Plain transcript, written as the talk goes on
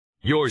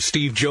Your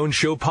Steve Jones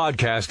Show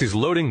podcast is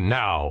loading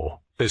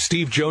now. The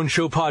Steve Jones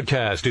Show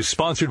podcast is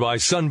sponsored by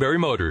Sunbury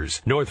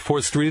Motors, North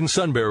 4th Street in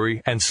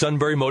Sunbury, and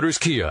Sunbury Motors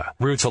Kia,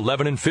 routes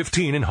 11 and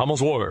 15 in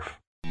Hummel's Wharf.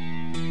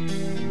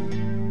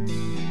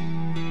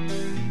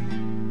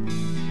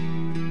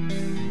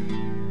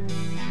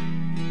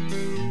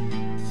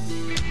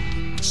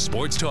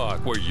 Sports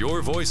talk where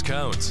your voice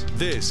counts.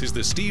 This is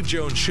the Steve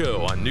Jones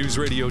Show on News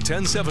Radio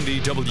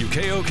 1070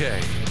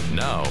 WKOK.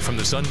 Now from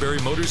the Sunbury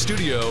Motors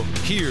Studio,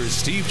 here's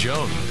Steve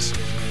Jones.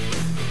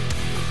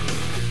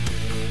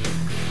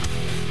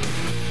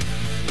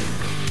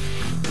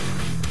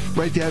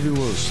 Great to have you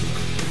with us.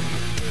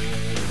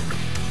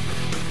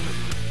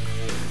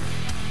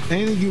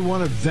 Anything you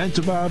want to vent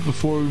about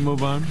before we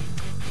move on?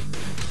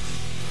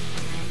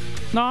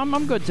 No,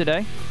 I'm good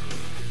today.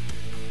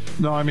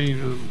 No, I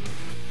mean,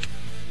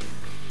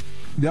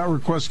 that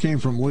request came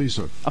from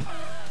Lisa.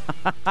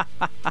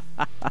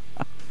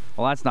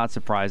 Well, that's not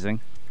surprising.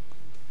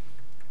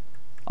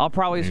 I'll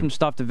probably have some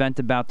stuff to vent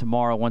about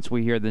tomorrow once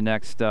we hear the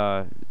next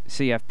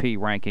CFP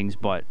rankings,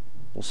 but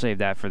we'll save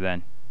that for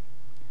then.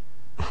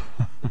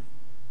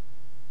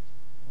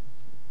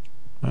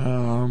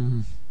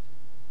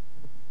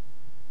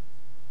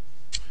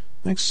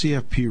 Next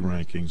CFP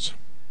rankings.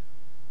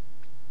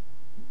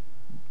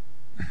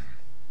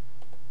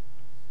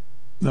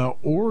 Now,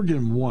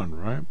 Oregon won,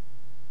 right?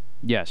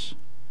 Yes.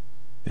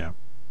 Yeah.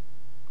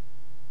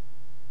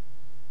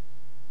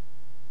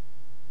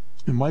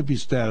 It might be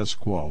status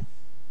quo.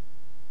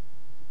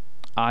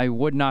 I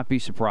would not be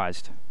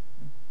surprised.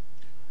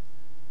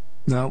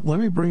 Now, let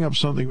me bring up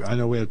something. I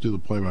know we have to do the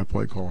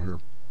play-by-play call here.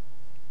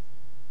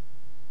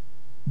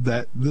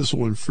 That this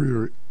will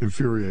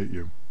infuriate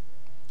you.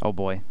 Oh,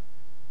 boy.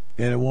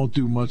 And it won't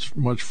do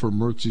much for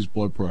Mertz's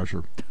blood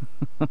pressure.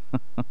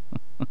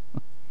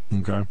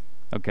 Okay?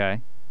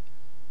 Okay.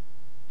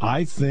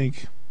 I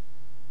think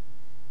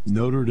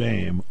Notre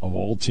Dame, of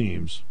all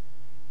teams,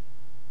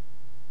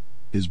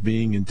 is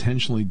being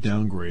intentionally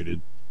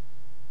downgraded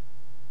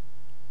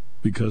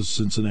because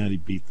Cincinnati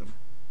beat them.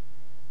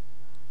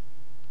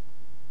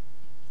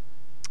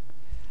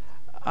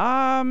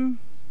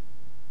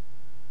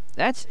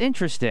 That's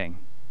interesting.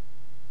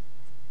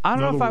 I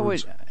don't know if I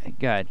would.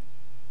 Go ahead.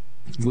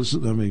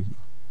 Listen, I mean,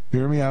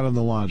 hear me out on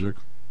the logic.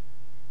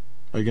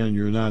 Again,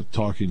 you're not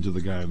talking to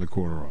the guy in the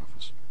corner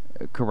office.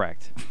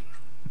 Correct.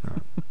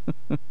 Right.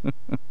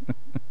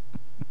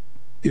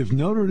 If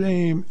Notre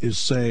Dame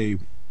is,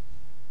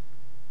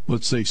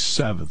 let's say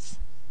 7th,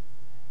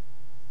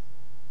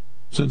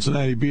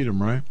 Cincinnati beat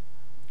them, right?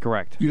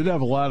 Correct. You'd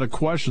have a lot of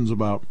questions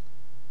about,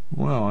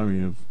 well, I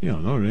mean, if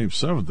Notre Dame's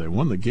 7th, they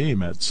won the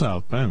game at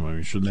South Bend. I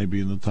mean, shouldn't they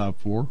be in the top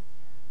 4?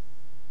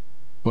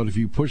 But if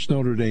you push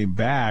Notre Dame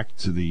back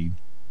to the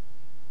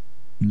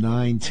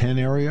 9-10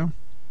 area,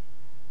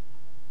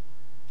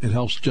 it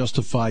helps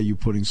justify you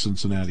putting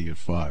Cincinnati at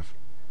 5.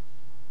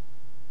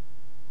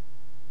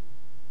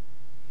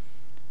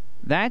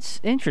 That's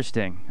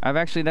interesting. I've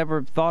actually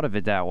never thought of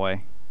it that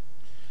way.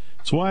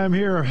 That's why I'm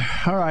here.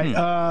 All right,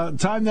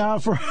 time now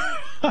for...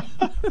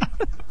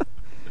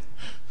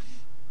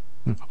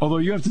 Although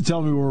you have to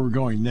tell me where we're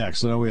going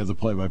next. I know we have the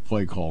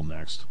play-by-play call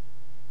next.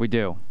 We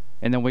do.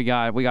 And then we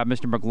got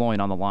Mr. McGloin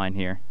on the line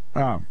here.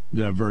 Oh,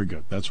 yeah, very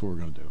good. That's what we're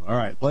going to do. All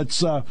right,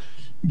 let's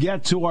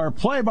get to our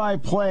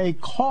play-by-play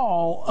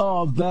call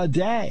of the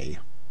day.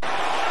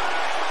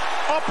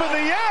 Up in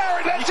the air,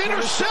 and that's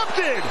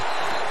intercepted.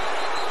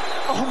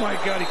 Oh, my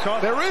God, he caught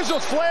it. There is a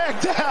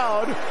flag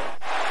down.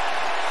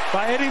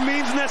 By any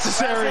means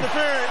necessary.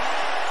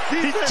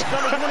 Defense,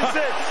 number 26.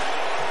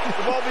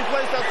 The ball be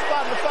placed at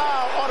spot in the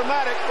foul.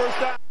 Automatic, first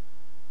down.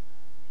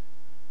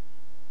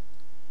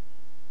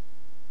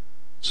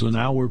 So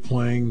now we're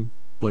playing,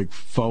 like,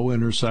 faux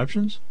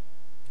interceptions?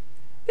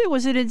 It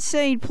was an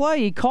insane play.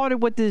 He caught it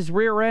with his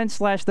rear end /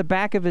 the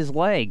back of his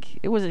leg.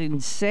 It was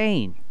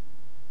insane.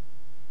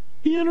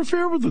 He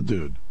interfered with the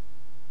dude.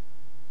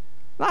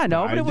 I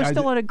know, but it was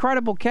still an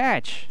incredible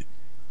catch.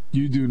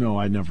 You do know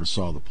I never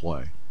saw the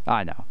play.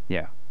 I know,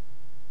 yeah.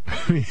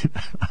 I mean,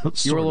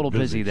 you were a little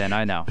busy then,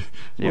 I know.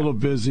 Yeah. A little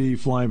busy,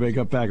 flying back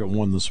up back at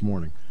 1 this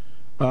morning.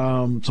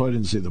 So I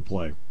didn't see the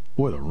play.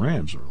 Boy, the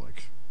Rams are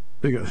like...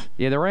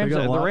 the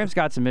Rams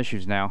got some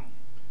issues now.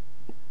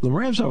 The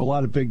Rams have a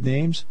lot of big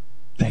names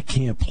that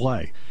can't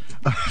play.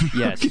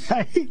 Yes.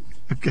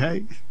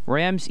 Okay.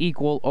 Rams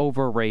equal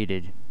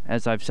overrated,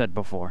 as I've said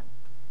before.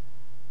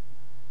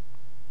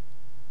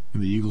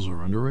 And the Eagles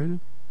are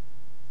underrated?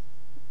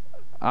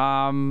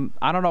 I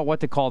don't know what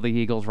to call the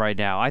Eagles right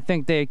now. I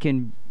think they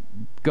can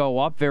go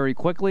up very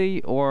quickly,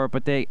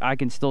 but I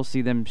can still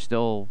see them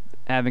still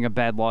having a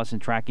bad loss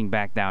and tracking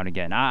back down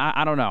again.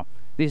 I don't know.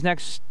 These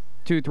next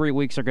 2-3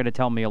 weeks are going to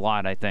tell me a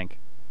lot, I think.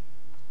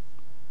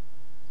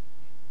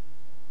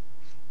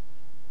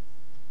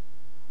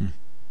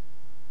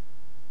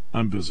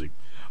 I'm busy.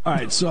 All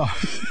right, so...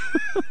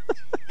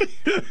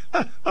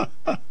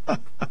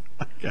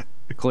 Okay.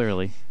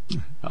 Clearly.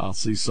 I'll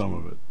see some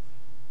of it.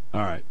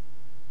 All right.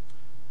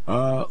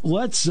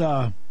 Let's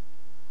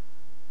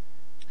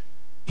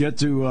get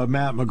to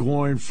Matt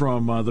McGloin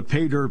from the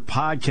Pay Dirt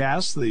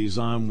podcast that he's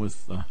on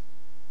with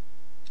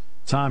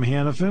Tom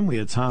Hannafin. We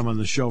had Tom on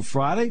the show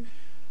Friday.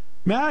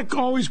 Matt,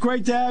 always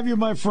great to have you,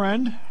 my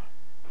friend.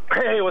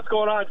 Hey, what's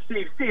going on,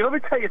 Steve? Steve, let me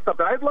tell you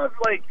something. I'd love,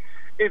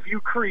 if you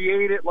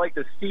created,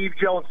 the Steve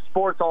Jones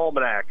Sports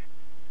Almanac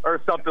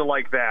or something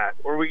like that,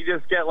 or we could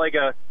just get,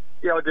 a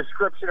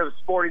description of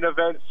sporting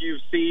events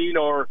you've seen,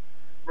 or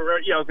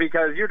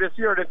because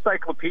you're an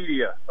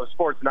encyclopedia of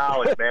sports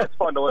knowledge, man. It's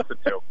fun to listen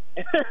to.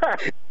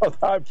 Well,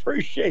 I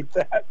appreciate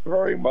that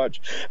very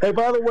much. Hey,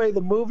 by the way,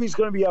 the movie's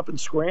going to be up in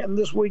Scranton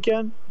this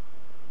weekend?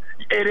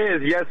 It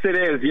is. Yes, it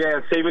is.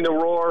 Yeah, Saving the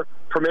Roar,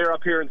 premiere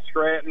up here in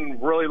Scranton.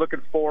 Really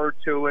looking forward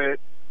to it.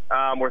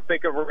 We're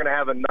thinking we're going to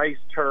have a nice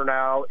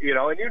turnout,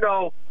 and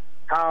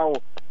how,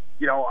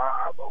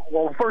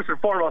 well, first and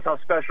foremost, how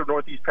special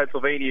Northeast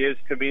Pennsylvania is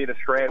to me in the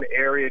Scranton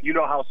area. You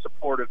know how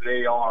supportive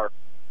they are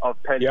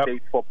of Penn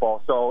State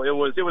football. So it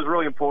was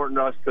really important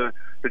to us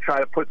to try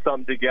to put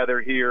something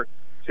together here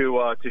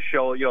to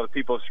show, the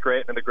people of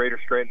Scranton and the greater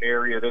Scranton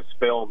area this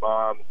film.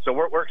 So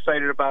we're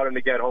excited about it, and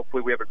again,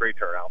 hopefully we have a great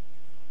turnout.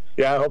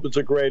 Yeah, I hope it's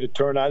a great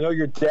turnout. I know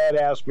your dad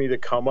asked me to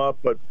come up,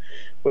 but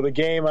with a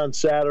game on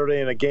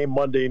Saturday and a game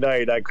Monday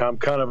night, I'm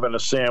kind of in a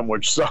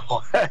sandwich, so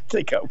I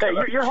think I'm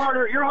gonna... Hey, you're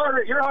harder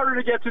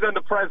to get to than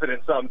the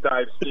president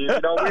sometimes, Steve.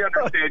 We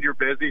understand you're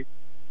busy.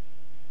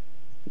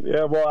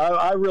 Yeah, well,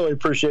 I really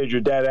appreciate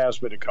your dad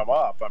asked me to come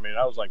up.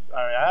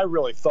 I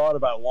really thought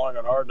about it long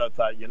and hard, and I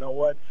thought, you know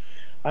what?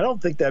 I don't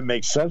think that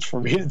makes sense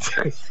for me to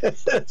do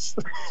this.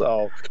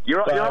 So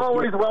you're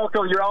always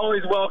welcome. You're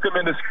always welcome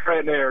in the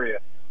Scranton area.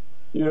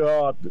 You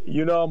know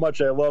how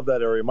much I love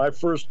that area. My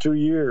first 2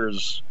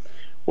 years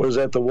was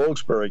at the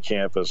Wilkes-Barre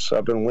campus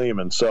up in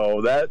Lehman, so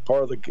that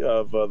part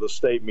of the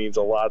state means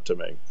a lot to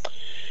me.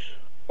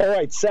 All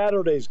right,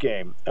 Saturday's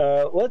game.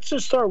 Let's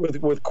just start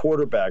with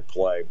quarterback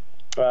play.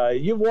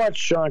 You've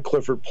watched Sean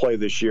Clifford play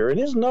this year, and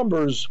his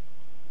numbers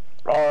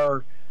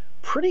are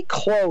pretty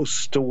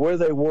close to where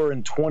they were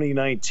in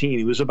 2019.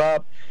 He was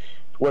about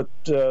a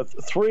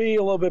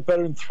little bit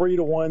better than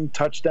 3-to-1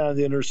 touchdown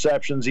to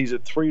interceptions. He's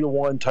at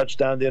 3-to-1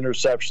 touchdown to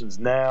interceptions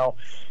now.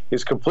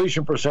 His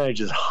completion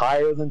percentage is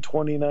higher than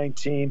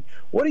 2019.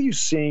 What are you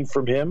seeing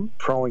from him,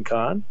 pro and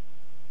con?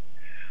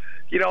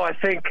 I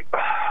think,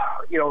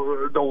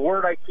 the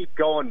word I keep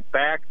going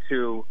back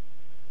to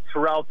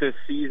throughout this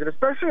season,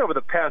 especially over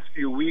the past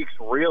few weeks,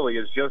 really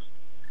is just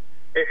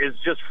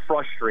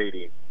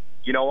frustrating.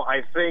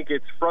 I think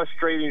it's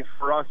frustrating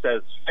for us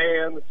as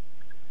fans.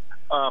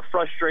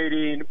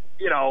 Frustrating,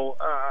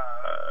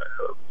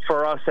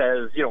 for us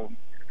as,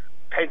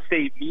 Penn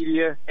State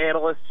media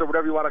analysts or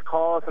whatever you want to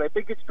call us. And I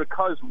think it's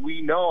because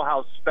we know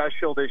how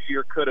special this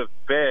year could have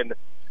been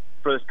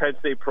for this Penn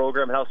State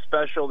program, how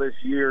special this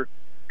year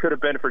could have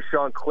been for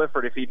Sean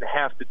Clifford if he didn't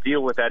have to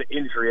deal with that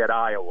injury at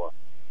Iowa.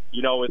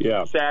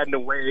 It's sad in a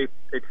way.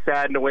 It's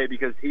sad in a way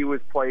because he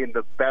was playing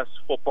the best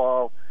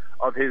football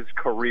of his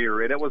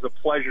career. And it was a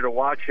pleasure to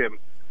watch him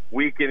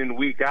week in and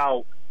week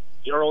out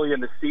early in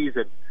the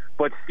season.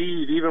 But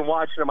Steve, even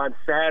watching him on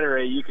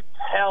Saturday, you could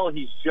tell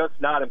he's just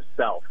not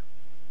himself.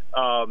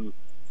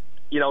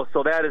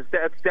 So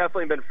that's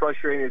definitely been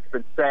frustrating. It's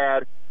been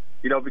sad,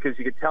 because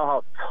you can tell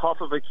how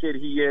tough of a kid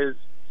he is,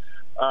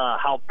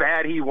 how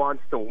bad he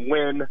wants to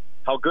win,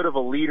 how good of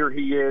a leader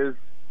he is.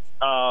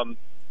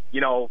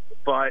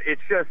 But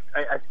it's just,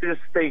 I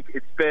just think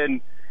he's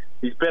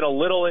been a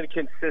little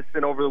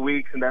inconsistent over the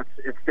weeks, and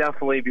it's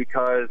definitely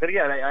because, and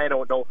again, I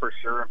don't know for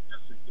sure.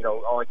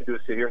 All I can do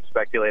is sit here and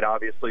speculate,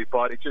 obviously,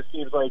 but it just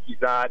seems like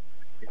he's not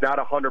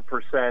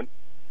 100%.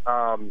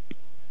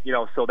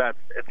 So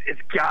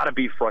it's got to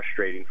be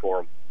frustrating for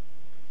him.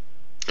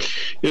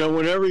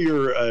 Whenever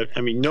you're,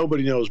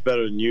 nobody knows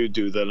better than you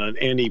do that on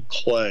any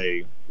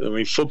play.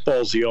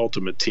 Football's the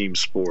ultimate team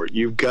sport.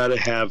 You've got to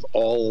have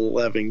all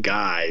 11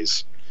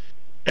 guys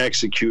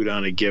execute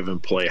on a given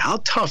play.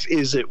 How tough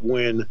is it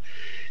when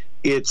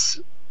it's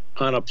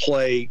on a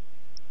play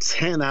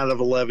 10 out of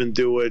 11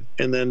 do it,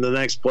 and then the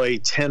next play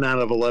 10 out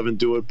of 11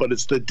 do it, but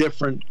it's the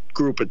different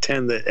group of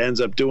 10 that ends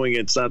up doing it.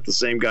 It's not the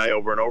same guy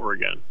over and over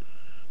again.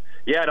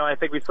 Yeah, no, I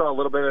think we saw a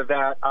little bit of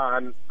that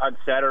on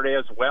Saturday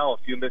as well. A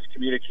few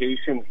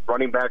miscommunications.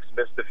 Running backs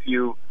missed a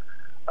few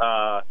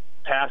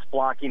pass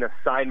blocking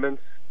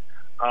assignments.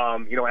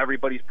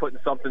 Everybody's putting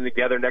something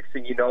together. Next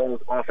thing you know,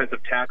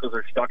 offensive tackles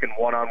are stuck in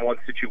one-on-one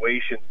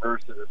situations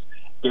versus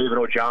David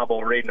Ojabo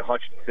or Aiden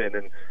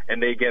Hutchinson,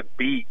 and they get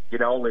beat.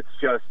 It's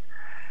just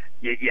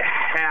you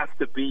have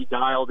to be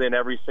dialed in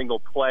every single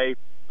play.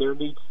 There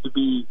needs to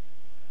be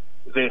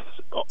this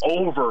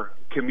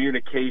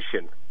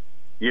over-communication,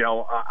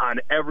 on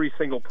every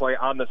single play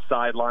on the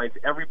sidelines.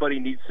 Everybody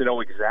needs to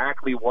know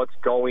exactly what's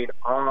going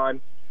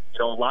on.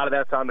 A lot of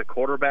that's on the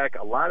quarterback.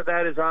 A lot of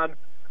that is on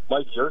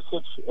Mike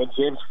Yurcich and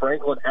James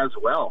Franklin as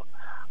well,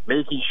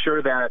 making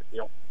sure that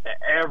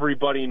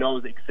everybody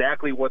knows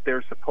exactly what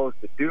they're supposed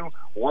to do,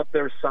 what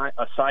their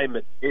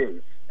assignment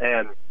is.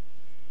 And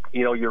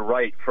you're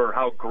right, for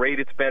how great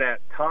it's been at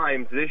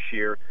times this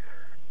year,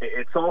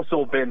 it's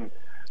also been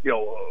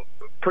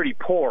pretty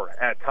poor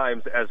at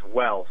times as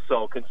well.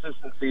 So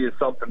consistency is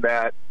something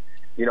that,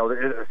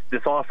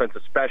 this offense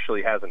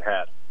especially hasn't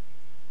had.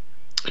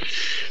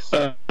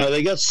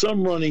 They got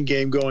some running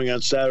game going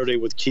on Saturday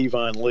with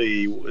Kevon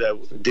Lee.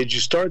 Did you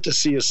start to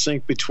see a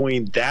sync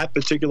between that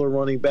particular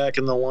running back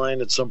and the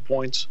line at some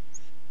points?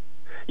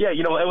 Yeah,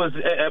 it was.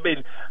 I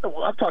mean,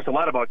 I've talked a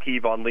lot about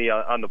Kevon Lee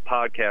on the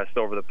podcast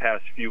over the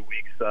past few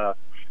weeks.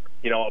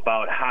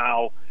 About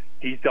how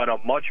he's done a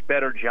much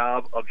better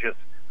job of just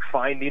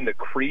finding the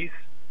crease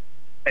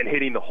and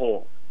hitting the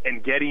hole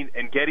and getting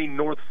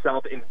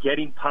north-south and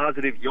getting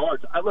positive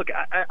yards. I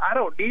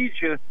don't need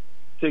you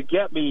to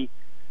get me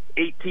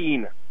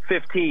 18,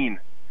 15,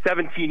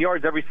 17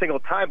 yards every single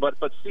time, but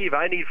Steve,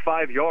 I need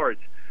 5 yards.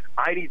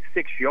 I need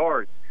 6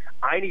 yards.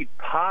 I need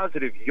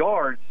positive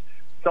yards,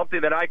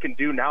 something that I can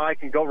do. Now I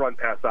can go run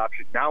pass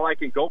option. Now I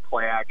can go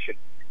play action.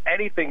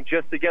 Anything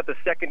just to get the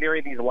secondary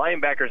and these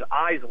linebackers'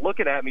 eyes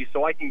looking at me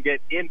so I can get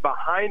in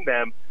behind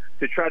them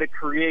to try to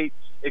create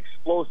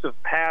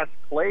explosive pass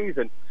plays.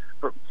 And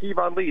for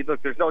Kevon Lee,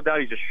 look, there's no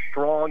doubt he's a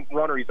strong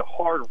runner. He's a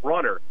hard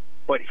runner,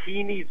 but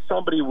he needs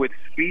somebody with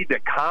speed to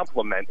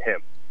complement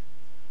him.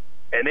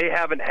 And they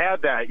haven't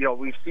had that.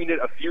 We've seen it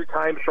a few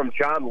times from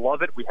John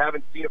Lovett. We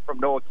haven't seen it from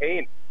Noah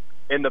Cain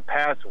in the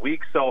past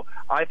week. So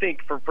I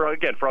think for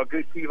how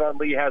good Kevon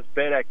Lee has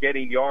been at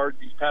getting yards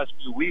these past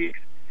few weeks,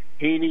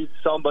 he needs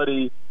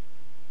somebody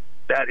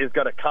that is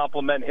going to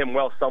complement him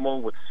well,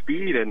 someone with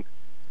speed, and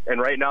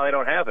right now they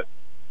don't have it.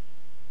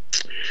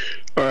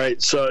 All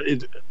right, so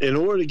in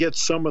order to get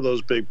some of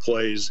those big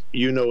plays,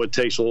 it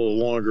takes a little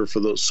longer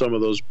for some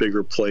of those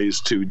bigger plays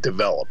to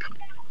develop.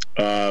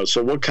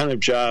 So what can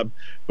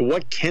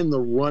the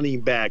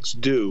running backs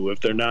do if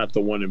they're not the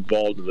one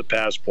involved in the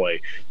pass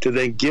play to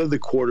then give the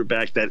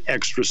quarterback that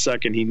extra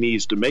second he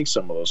needs to make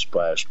some of those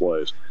splash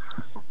plays?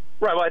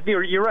 Right, well,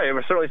 you're right.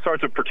 It certainly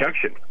starts with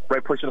protection,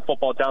 right, pushing the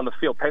football down the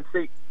field. Penn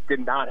State did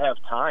not have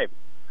time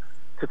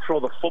to throw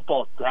the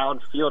football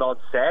downfield on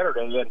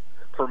Saturday. And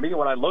for me,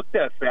 when I looked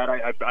at that,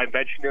 I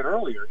mentioned it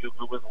earlier, it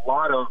was a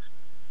lot of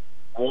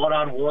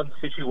one-on-one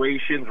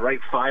situations,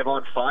 right,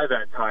 5-on-5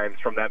 at times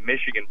from that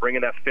Michigan,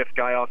 bringing that fifth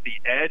guy off the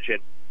edge.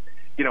 And,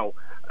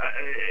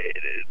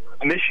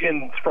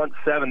 Michigan's front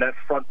seven, that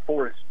front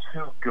four is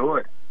too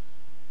good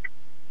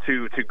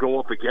to go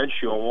up against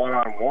you on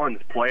one-on-ones,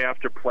 play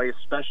after play,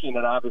 especially in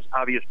an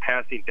obvious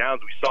passing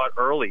downs. We saw it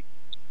early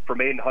from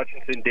Aiden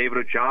Hutchinson,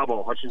 David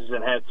Ojabo.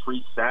 Hutchinson had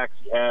 3 sacks.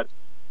 He had,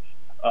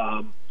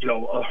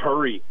 a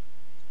hurry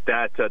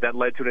that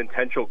led to an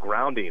intentional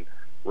grounding,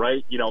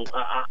 right?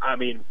 I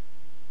mean,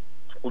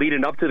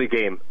 leading up to the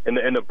game in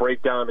the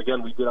breakdown,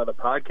 again, we did on the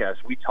podcast,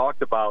 we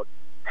talked about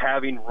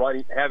having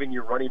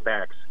your running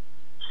backs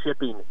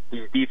chipping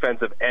these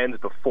defensive ends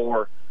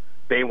before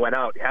they went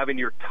out, having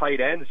your tight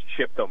ends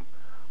chip them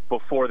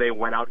before they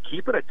went out,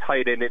 keeping a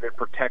tight end in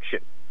protection,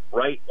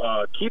 right?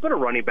 Keeping a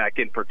running back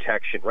in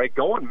protection, right?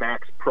 Going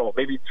max pro,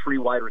 maybe 3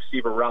 wide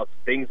receiver routes,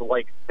 things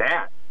like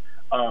that.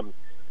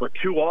 But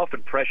too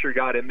often pressure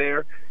got in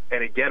there.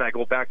 And again, I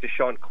go back to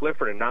Sean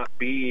Clifford and not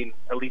being,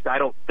 at least I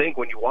don't think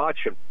when you watch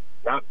him,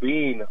 not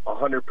being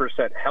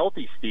 100%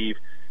 healthy, Steve,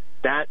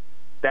 that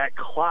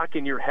clock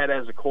in your head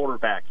as a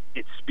quarterback,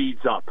 it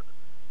speeds up.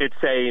 It's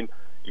saying,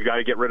 you got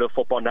to get rid of the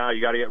football now. You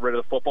got to get rid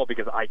of the football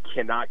because I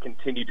cannot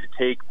continue to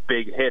take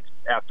big hits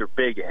after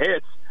big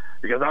hits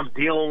because I'm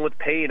dealing with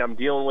pain. I'm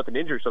dealing with an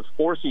injury. So it's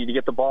forcing you to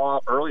get the ball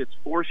out early. It's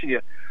forcing you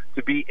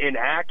to be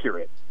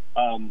inaccurate.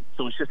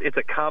 So it's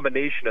a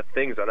combination of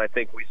things, and I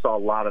think we saw a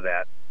lot of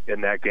that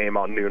in that game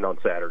on noon on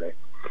Saturday.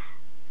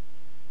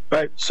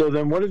 Right. So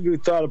then what have you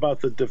thought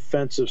about the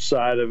defensive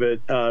side of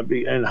it,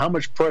 and how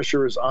much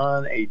pressure is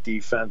on a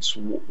defense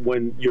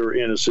when you're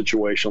in a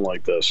situation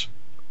like this?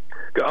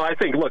 I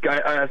think, look,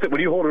 I think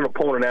when you hold an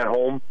opponent at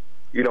home,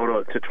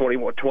 to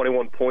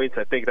 21 points,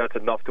 I think that's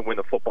enough to win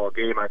the football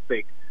game. I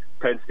think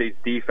Penn State's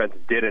defense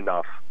did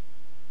enough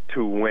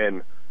to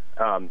win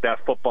that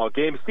football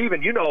game.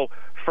 Steven,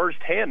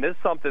 firsthand, this is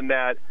something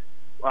that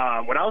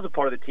when I was a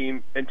part of the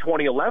team in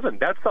 2011,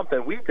 that's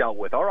something we dealt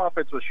with. Our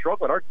offense was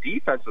struggling. Our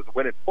defense was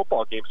winning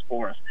football games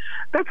for us.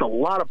 That's a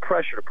lot of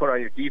pressure to put on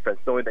your defense,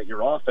 knowing that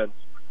your offense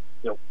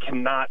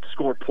cannot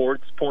score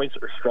points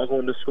or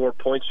struggling to score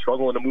points,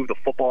 struggling to move the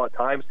football at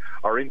times,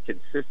 are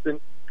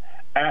inconsistent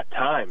at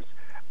times.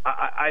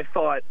 I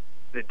thought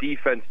the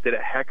defense did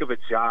a heck of a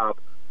job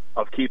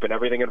of keeping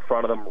everything in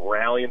front of them,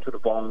 rallying to the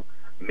ball,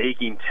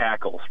 making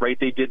tackles, right?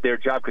 They did their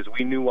job because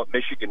we knew what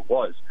Michigan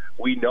was.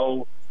 We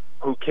know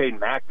who Cade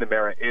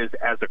McNamara is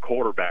as a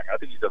quarterback. I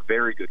think he's a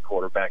very good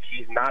quarterback.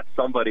 He's not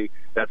somebody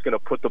that's going to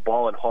put the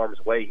ball in harm's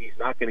way. He's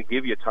not going to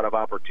give you a ton of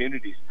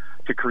opportunities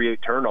to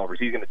create turnovers.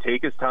 He's going to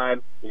take his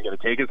time. He's going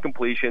to take his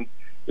completions.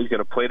 He's going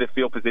to play the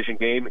field position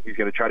game. He's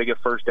going to try to get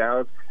first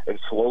downs and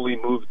slowly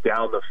move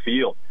down the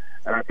field.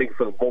 And I think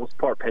for the most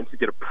part, Penn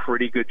State did a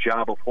pretty good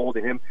job of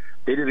holding him.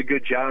 They did a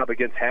good job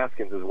against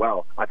Haskins as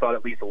well. I thought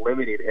at least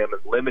limiting him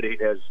and limiting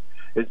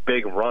his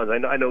big runs.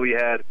 I know he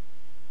had,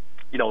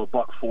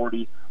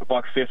 $140,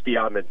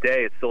 $150 on the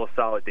day. It's still a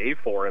solid day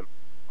for him.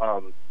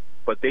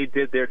 but they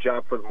did their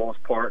job for the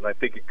most part, and I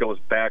think it goes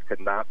back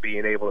to not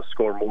being able to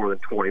score more than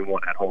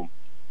 21 at home.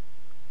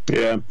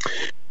 Yeah.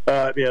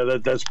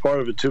 That's part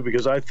of it, too,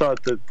 because I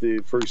thought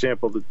that, for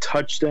example, the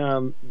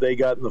touchdown they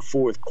got in the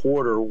fourth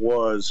quarter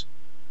was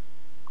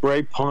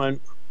great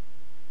punt,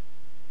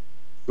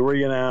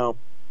 3 and out,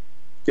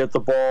 get the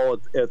ball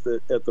at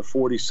the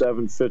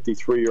 47,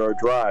 53-yard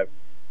drive.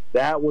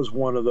 That was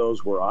one of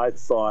those where I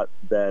thought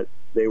that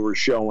they were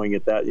showing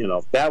it that,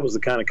 that was the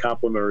kind of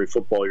complimentary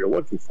football you're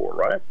looking for,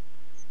 right?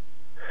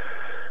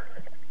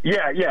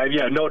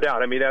 Yeah, no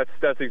doubt. I mean,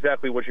 that's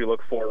exactly what you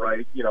look for,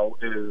 right?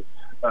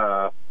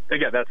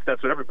 Again,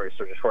 that's what everybody's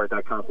searching for,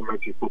 that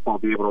complimentary football,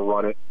 be able to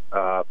run it,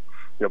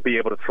 be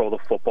able to throw the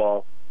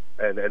football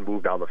and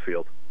move down the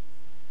field.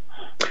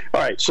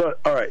 All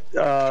right.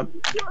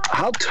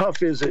 How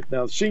tough is it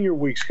now? Senior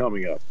week's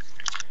coming up,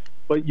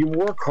 but you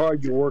work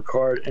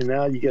hard, and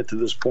now you get to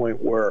this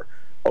point where,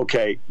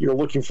 okay, you're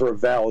looking for a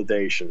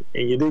validation,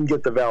 and you didn't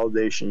get the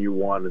validation you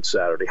wanted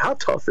Saturday. How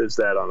tough is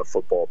that on a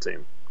football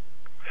team?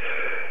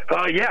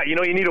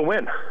 You need a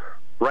win,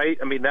 right?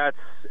 I mean,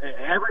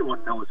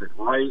 everyone knows it,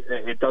 right?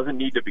 It doesn't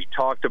need to be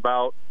talked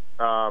about.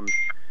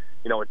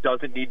 It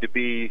doesn't need to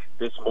be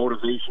this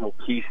motivational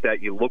piece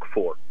that you look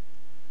for,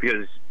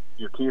 because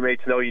your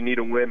teammates know you need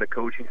a win, the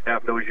coaching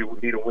staff knows you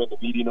need a win, the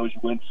media knows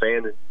you win,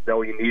 fans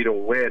know you need a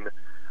win.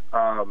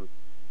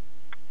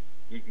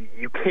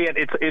 You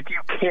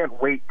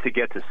can't wait to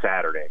get to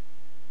Saturday,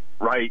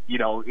 right?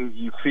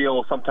 You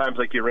feel sometimes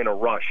like you're in a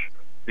rush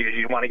because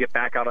you want to get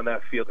back out on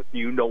that field. If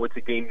you know it's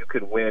a game you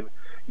could win,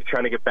 you're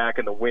trying to get back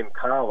in the win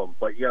column.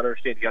 But you got to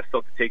understand, you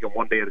still have to take it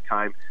one day at a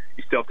time.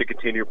 You still have to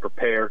continue to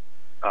prepare.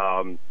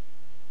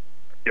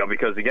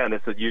 Because again,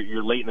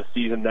 you're late in the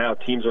season now.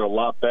 Teams are a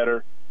lot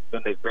better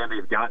than they've been.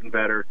 They've gotten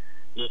better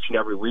each and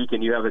every week,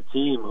 and you have a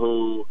team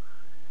who,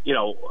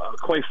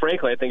 quite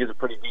frankly, I think is a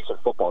pretty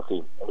decent football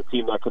team, and a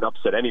team that can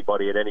upset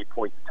anybody at any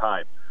point in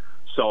time.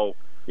 So,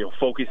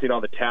 focusing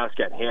on the task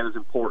at hand is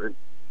important.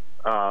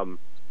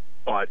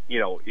 But,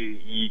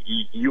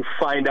 you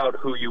find out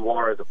who you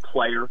are as a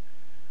player.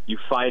 You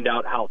find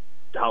out how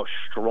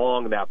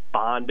strong that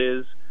bond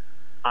is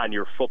on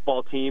your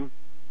football team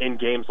in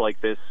games like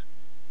this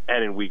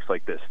and in weeks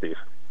like this, Steve.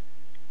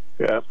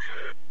 Yeah.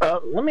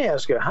 Let me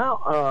ask you,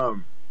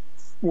 how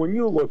when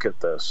you look at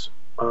this,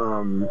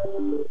 how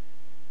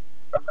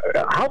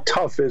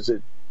tough is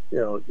it,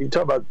 you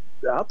talk about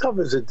how tough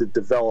is it to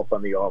develop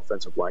on the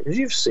offensive line? Because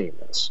you've seen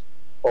this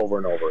over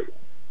and over again.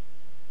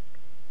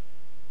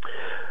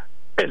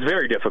 It's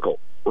very difficult,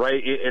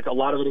 right? It's a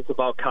lot of it. It's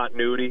about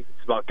continuity.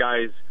 It's about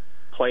guys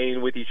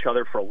playing with each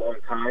other for a long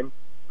time.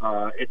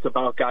 It's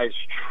about guys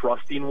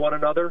trusting one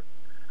another.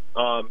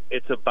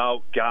 It's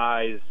about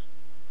guys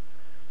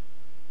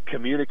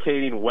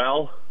communicating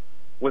well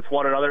with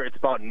one another. It's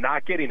about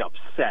not getting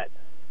upset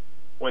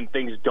when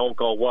things don't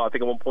go well. I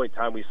think at one point in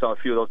time we saw a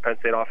few of those Penn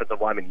State offensive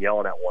linemen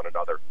yelling at one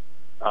another.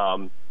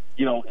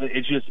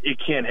 It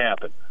can't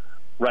happen,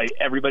 right?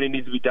 Everybody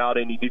needs to be dialed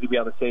in. You need to be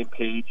on the same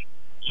page.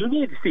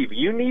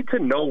 You need to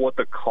know what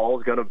the call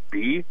is going to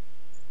be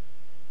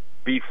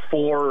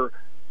before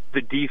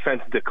the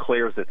defense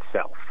declares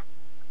itself,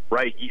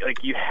 right?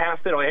 You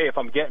have to know, hey, if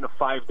I'm getting a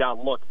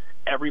 5-down look,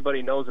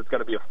 everybody knows it's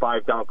going to be a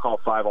 5-down call,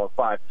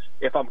 5-on-5.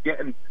 If I'm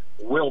getting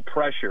will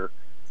pressure,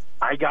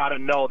 I got to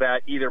know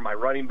that either my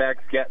running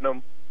back's getting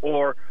them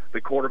or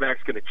the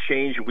quarterback's going to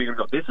change, and we're going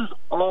to go. This is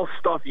all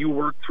stuff you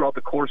work throughout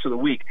the course of the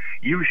week.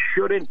 You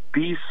shouldn't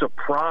be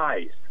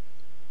surprised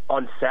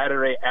on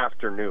Saturday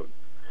afternoon.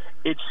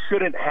 It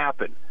shouldn't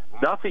happen.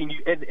 Nothing.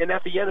 And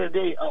at the end of the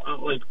day,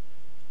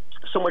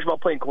 so much about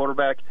playing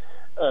quarterback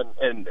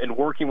and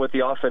working with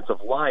the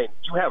offensive line,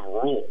 you have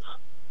rules,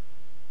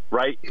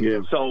 right?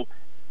 Yeah. So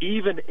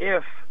even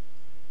if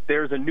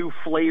there's a new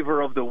flavor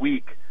of the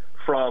week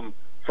from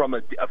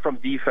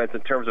defense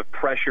in terms of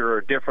pressure or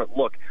a different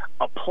look,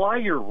 apply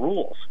your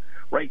rules,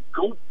 right?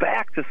 Go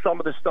back to some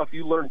of the stuff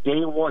you learned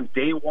day one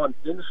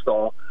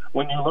install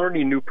when you're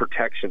learning new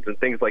protections and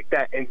things like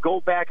that, and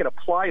go back and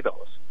apply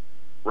those.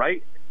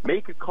 Right?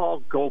 Make a call,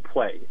 go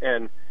play.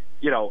 And,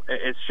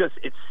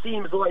 it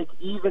seems like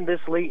even this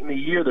late in the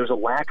year, there's a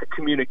lack of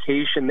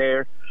communication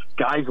there,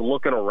 guys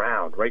looking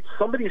around, right?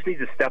 Somebody just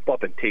needs to step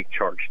up and take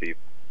charge, Steve.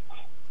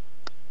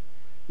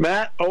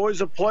 Matt,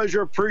 always a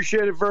pleasure.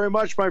 Appreciate it very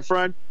much, my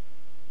friend.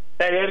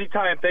 Hey,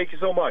 anytime. Thank you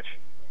so much.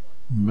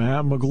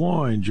 Matt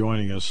McGloin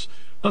joining us.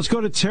 Let's go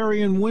to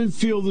Terry in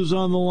Winfield, who's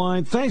on the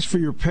line. Thanks for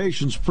your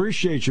patience.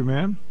 Appreciate you,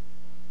 man.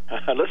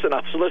 Listen,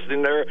 I was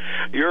listening there.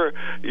 You're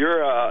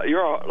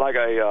like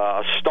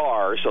a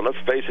star, so let's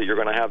face it, you're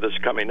going to have this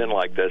coming in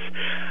like this.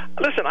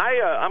 Listen,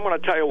 I'm going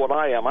to tell you what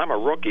I am. I'm a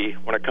rookie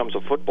when it comes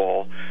to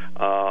football.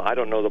 I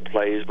don't know the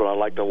plays, but I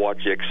like to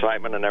watch the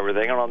excitement and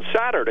everything. And on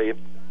Saturday,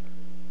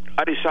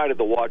 I decided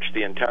to watch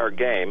the entire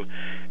game,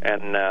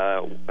 and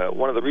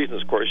one of the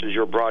reasons, of course, is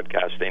you're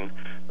broadcasting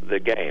the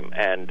game,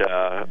 and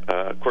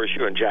of course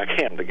you and Jack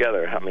Ham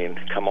together. I mean,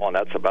 come on,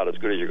 that's about as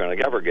good as you're going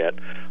to ever get.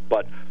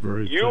 But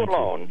you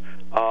alone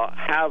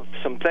have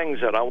some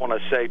things that I want to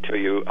say to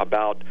you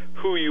about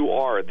who you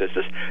are at this.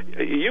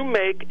 You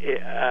make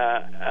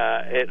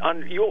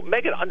you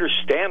make it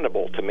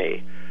understandable to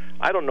me.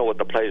 I don't know what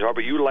the plays are,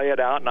 but you lay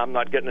it out, and I'm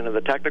not getting into the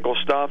technical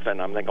stuff,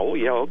 and I'm thinking, oh,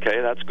 yeah, okay,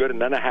 that's good, and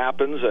then it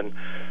happens, and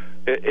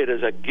it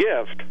is a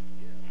gift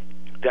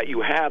that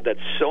you have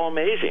that's so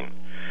amazing.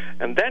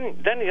 And then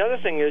the other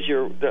thing is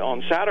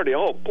on Saturday,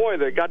 oh, boy,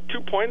 they got 2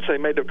 points, they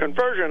made the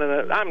conversion,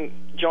 and I'm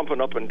jumping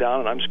up and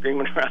down, and I'm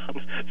screaming around.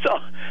 So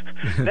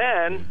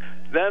then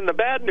the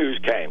bad news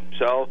came.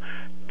 So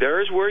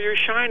there's where you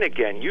shine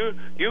again.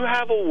 You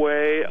have a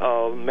way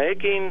of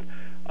making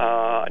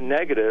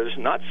negatives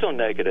not so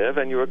negative,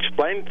 and you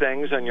explain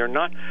things, and you're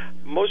not.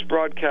 Most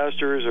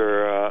broadcasters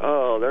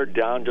are they're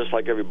down just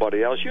like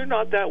everybody else. You're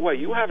not that way.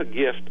 You have a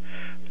gift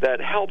that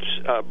helps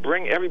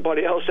bring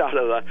everybody else out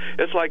of the.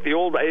 It's like the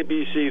old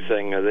ABC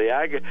thing: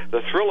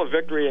 the thrill of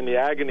victory and the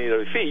agony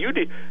of defeat. You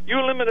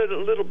eliminate a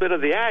little bit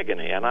of the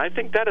agony, and I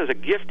think that is a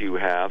gift you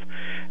have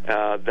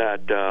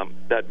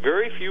that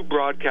very few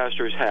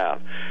broadcasters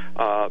have.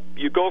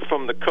 You go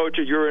from the coach,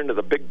 you're into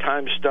the big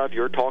time stuff.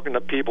 You're talking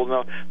to people.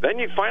 Now, then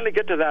you finally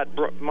get to that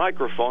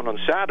microphone on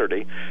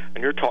Saturday,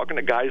 and you're talking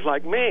to guys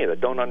like me that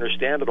don't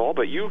understand it all.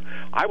 But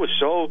I was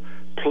so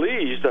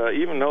pleased,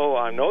 even though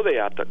I know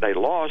they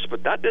lost,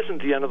 but that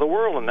isn't the end of the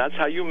world, and that's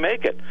how you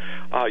make it.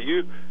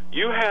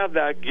 You have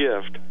that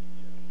gift.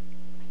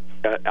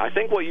 I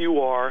think what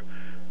you are,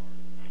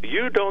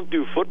 you don't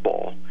do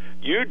football.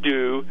 You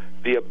do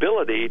the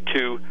ability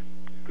to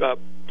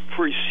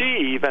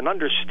perceive and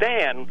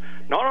understand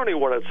not only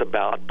what it's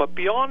about, but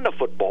beyond the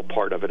football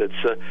part of it.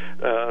 It's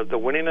the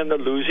winning and the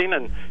losing,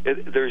 and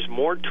there's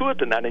more to it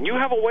than that. And you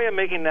have a way of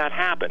making that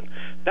happen.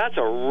 That's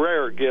a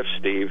rare gift,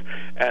 Steve.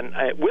 And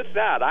with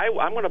that,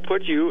 I'm going to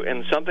put you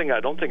in something I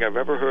don't think I've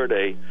ever heard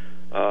a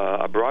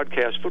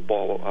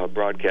football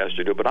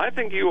broadcaster do. But I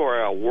think you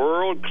are a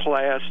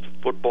world-class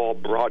football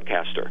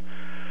broadcaster.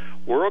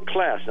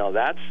 World-class. Now,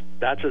 that's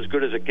as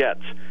good as it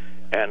gets.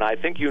 And I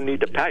think you need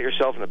to pat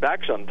yourself in the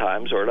back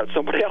sometimes or let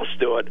somebody else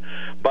do it.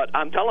 But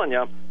I'm telling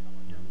you,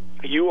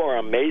 you are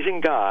an amazing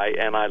guy,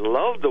 and I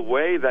love the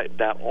way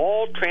that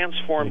all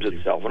transforms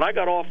itself. When I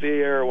got off the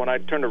air, when I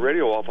turned the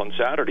radio off on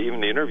Saturday,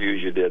 even the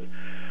interviews you did,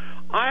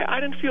 I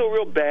didn't feel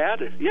real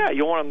bad. Yeah,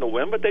 you want them to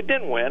win, but they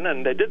didn't win,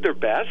 and they did their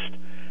best.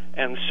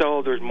 And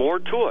so there's more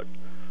to it.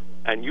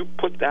 And you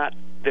put that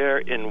there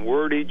in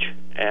wordage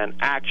and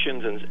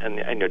actions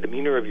and the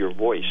demeanor of your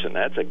voice, and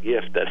that's a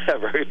gift that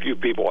very few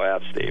people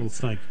have, Steve.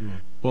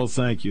 Well,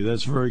 thank you.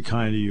 That's very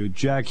kind of you.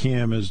 Jack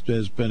Ham has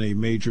been a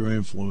major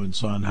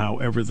influence on how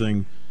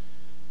everything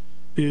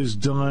is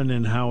done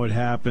and how it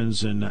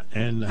happens and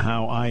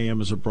how I am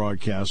as a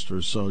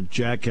broadcaster. So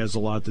Jack has a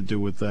lot to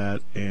do with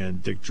that,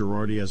 and Dick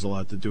Girardi has a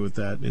lot to do with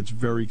that. And it's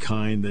very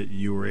kind that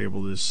you were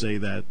able to say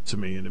that to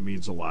me, and it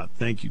means a lot.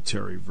 Thank you,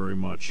 Terry, very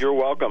much. You're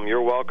welcome.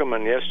 You're welcome.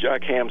 And yes,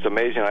 Jack Ham's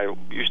amazing. I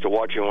used to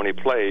watch him when he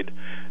played,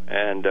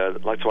 and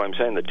that's why I'm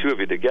saying the two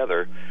of you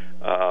together.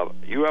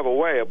 You have a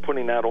way of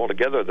putting that all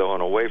together, though,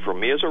 in a way for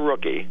me as a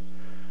rookie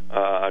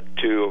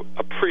to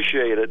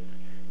appreciate it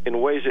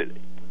in ways that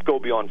go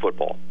beyond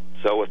football.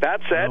 So with that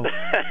said,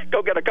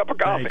 go get a cup of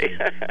coffee.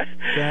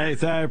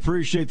 I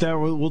appreciate that.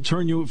 We'll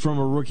turn you from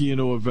a rookie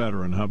into a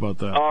veteran. How about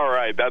that? All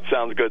right. That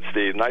sounds good,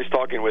 Steve. Nice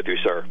talking with you,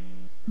 sir.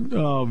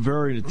 Oh,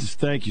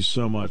 thank you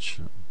so much.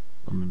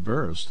 I'm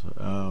embarrassed,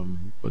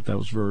 but that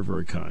was very,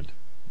 very kind.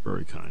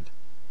 Very kind.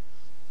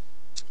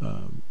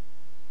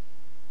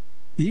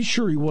 He's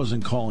sure he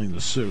wasn't calling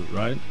the suit,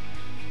 right?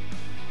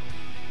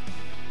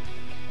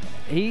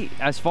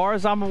 As far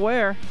as I'm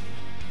aware.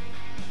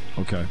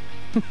 Okay.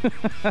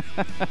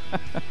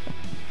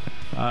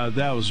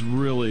 That was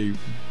really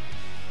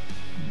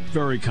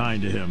very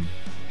kind to him.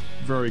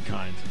 Very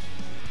kind.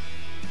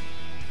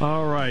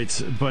 All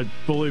right, but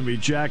believe me,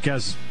 Jack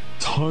has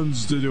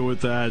tons to do with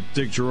that.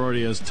 Dick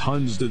Girardi has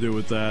tons to do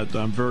with that.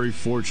 I'm very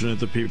fortunate,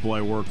 the people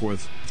I work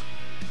with.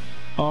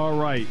 All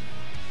right.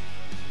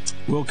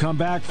 We'll come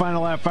back,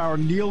 final half hour.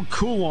 Neil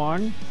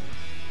Coulon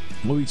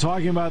will be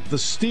talking about the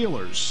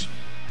Steelers.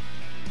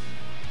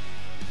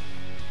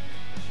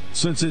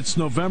 Since it's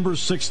November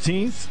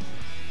 16th,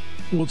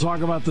 we'll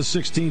talk about the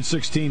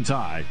 16-16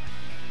 tie.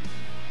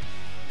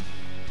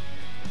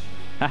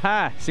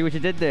 Haha, see what you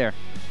did there.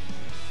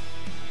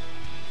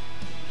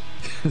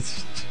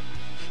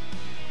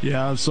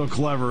 Yeah, I'm so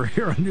clever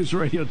here on News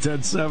Radio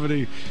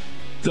 1070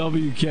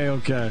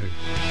 WKOK.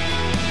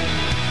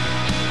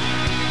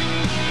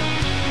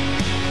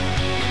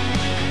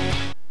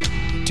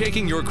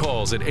 Taking your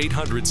calls at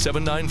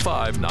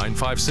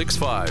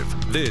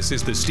 800-795-9565. This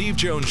is the Steve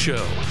Jones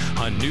Show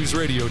on News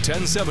Radio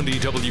 1070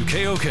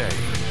 WKOK.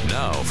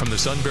 Now from the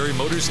Sunbury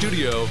Motors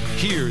Studio,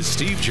 here's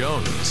Steve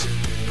Jones.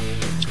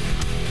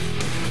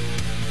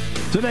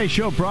 Today's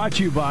show brought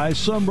to you by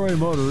Sunbury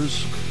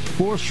Motors.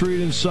 4th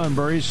Street in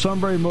Sunbury.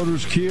 Sunbury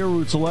Motors Kia,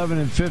 routes 11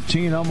 and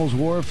 15, Hummels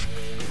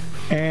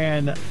Wharf,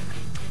 and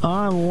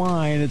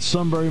online at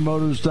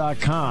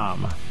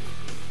sunburymotors.com.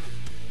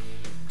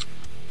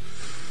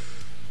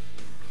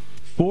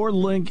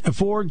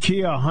 Ford,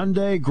 Kia,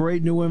 Hyundai,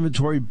 great new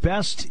inventory,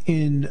 best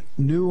in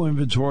new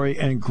inventory,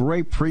 and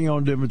great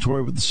pre-owned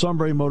inventory with the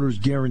Sunbury Motors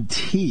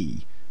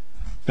Guarantee.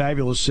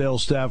 Fabulous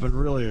sales staff and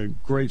really a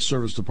great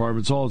service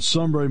department. It's all at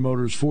Sunbury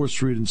Motors, 4th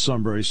Street in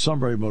Sunbury.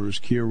 Sunbury Motors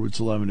Kia, routes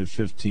 11 and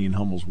 15,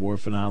 Hummels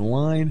Wharf, and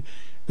online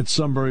at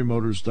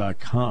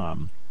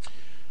sunburymotors.com.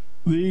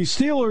 The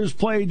Steelers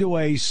played to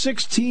a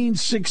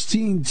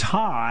 16-16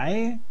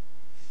 tie.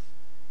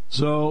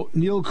 So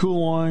Neil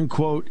Coulon,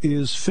 quote,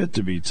 is fit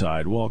to be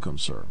tied. Welcome,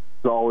 sir.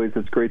 As always,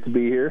 it's great to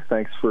be here.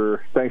 Thanks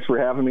for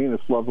having me in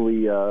this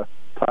lovely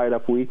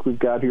tied-up week we've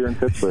got here in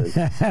Pittsburgh.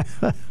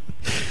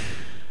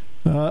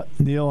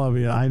 Neil, I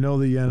mean, I know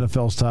the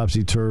NFL's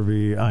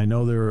topsy-turvy. I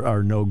know there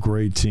are no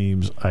great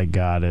teams. I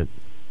got it.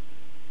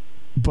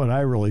 But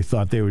I really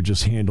thought they would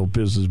just handle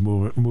business,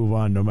 move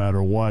on no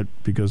matter what,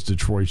 because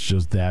Detroit's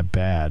just that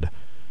bad.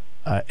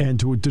 And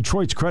to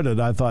Detroit's credit,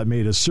 I thought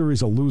made a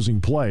series of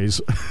losing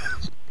plays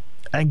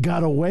and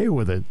got away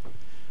with it.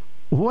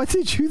 What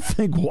did you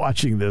think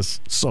watching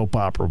this soap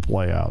opera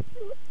play out?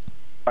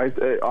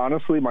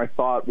 Honestly, my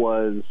thought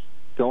was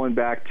going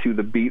back to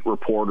the beat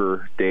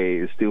reporter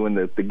days, doing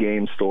the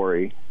game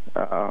story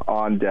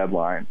on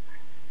Deadline.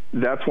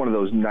 That's one of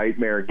those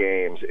nightmare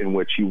games in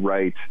which you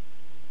write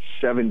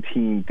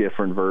 17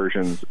 different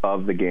versions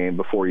of the game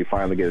before you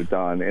finally get it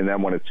done. And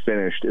then when it's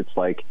finished, it's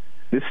like,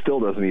 this still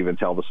doesn't even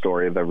tell the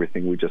story of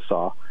everything we just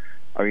saw.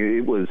 I mean,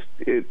 it was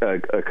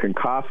a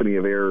cacophony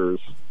of errors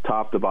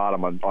top to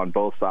bottom on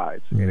both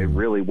sides. And it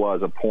really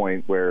was a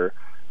point where,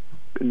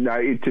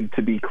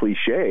 to be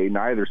cliche,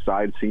 neither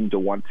side seemed to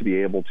want to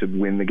be able to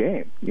win the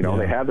game.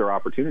 They had their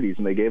opportunities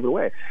and they gave it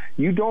away.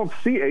 You don't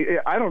see,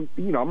 I'm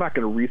not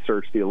going to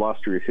research the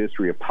illustrious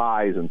history of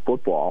ties in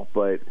football,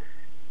 but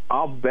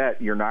I'll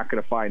bet you're not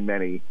going to find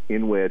many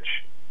in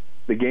which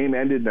the game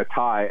ended in a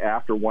tie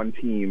after one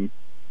team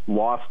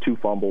lost 2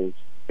 fumbles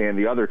and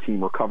the other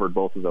team recovered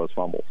both of those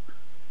fumbles.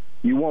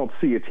 You won't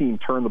see a team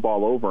turn the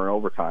ball over in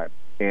overtime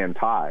and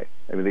tie.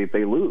 I mean,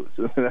 they lose.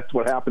 That's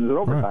what happens in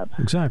overtime. Right,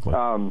 exactly.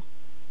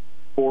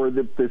 For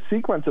the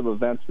sequence of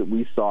events that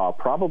we saw,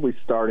 probably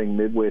starting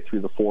midway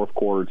through the fourth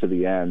quarter to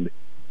the end,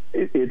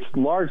 it's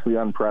largely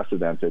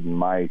unprecedented in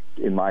my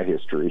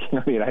history.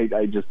 I mean,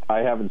 I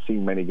haven't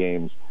seen many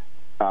games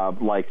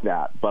like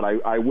that. But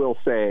I will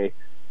say,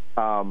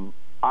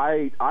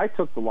 I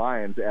took the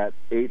Lions at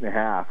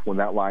 8.5 when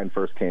that line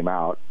first came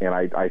out, and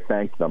I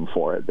thanked them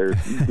for it. The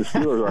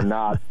Steelers are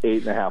not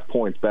 8.5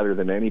 points better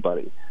than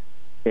anybody.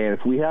 And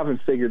if we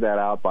haven't figured that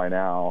out by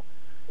now,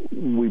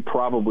 we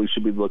probably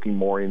should be looking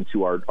more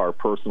into our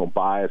personal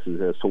biases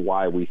as to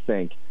why we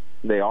think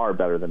they are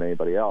better than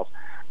anybody else.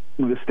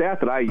 The stat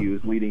that I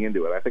used leading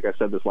into it, I think I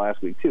said this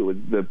last week too,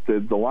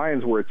 the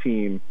Lions were a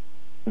team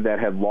that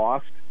had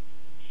lost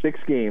 6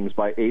 games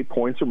by 8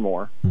 points or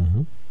more,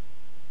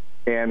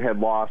 and had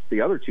lost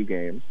the other 2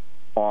 games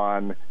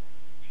on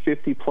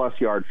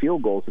 50-plus yard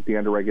field goals at the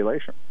end of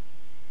regulation.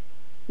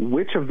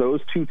 Which of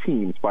those 2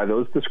 teams, by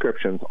those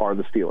descriptions, are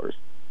the Steelers?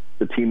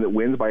 The team that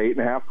wins by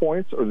 8.5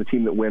 points or the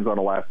team that wins on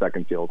a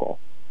last-second field goal?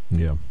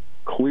 Yeah.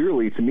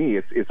 Clearly, to me,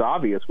 it's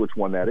obvious which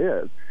one that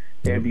is.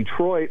 And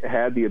Detroit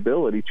had the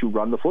ability to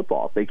run the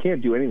football. If they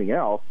can't do anything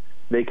else,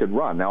 they could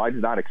run. Now, I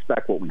did not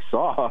expect what we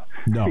saw,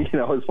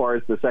 as far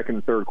as the second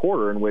and third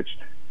quarter, in which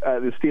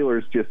the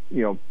Steelers just,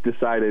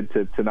 decided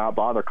to not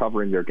bother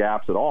covering their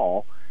gaps at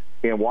all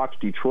and watch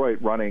Detroit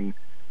running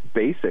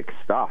basic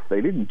stuff.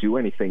 They didn't do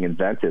anything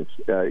inventive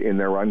in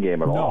their run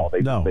game at all.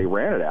 They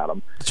ran it at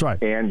them. That's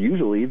right. And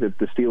usually the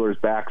Steelers'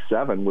 back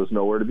 7 was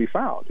nowhere to be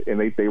found, and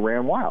they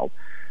ran wild.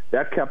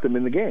 That kept them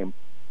in the game.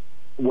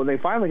 When they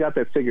finally got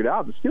that figured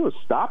out, the Steelers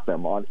stopped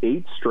them on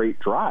 8 straight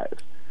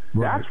drives.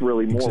 Right. That's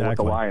really more what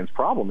the Lions'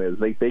 problem is.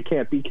 They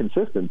can't be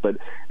consistent, but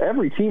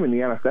every team in the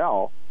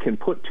NFL can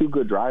put 2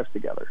 good drives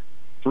together,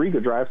 3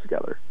 good drives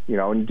together.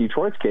 In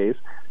Detroit's case,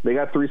 they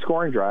got 3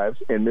 scoring drives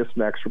and missed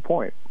an extra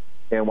point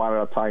and wound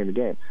up tying the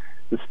game.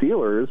 The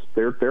Steelers,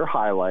 their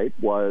highlight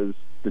was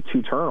the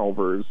 2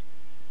 turnovers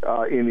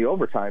in the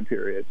overtime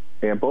period,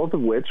 and both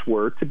of which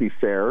were, to be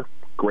fair,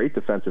 great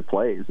defensive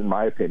plays, in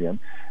my opinion.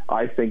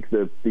 I think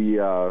that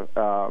the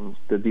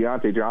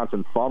Deontay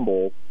Johnson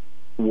fumble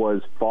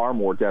was far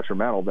more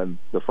detrimental than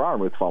the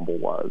Freiermuth fumble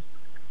was.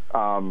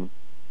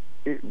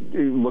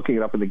 Looking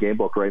it up in the game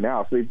book right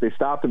now, so they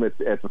stopped him at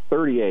the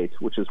 38,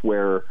 which is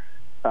where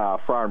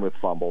Freiermuth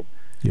fumbled.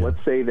 Yeah.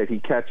 Let's say that he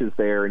catches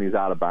there and he's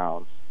out of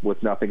bounds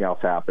with nothing else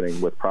happening,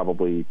 with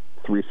probably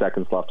 3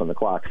 seconds left on the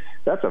clock.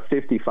 That's a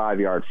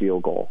 55-yard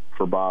field goal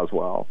for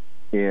Boswell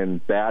in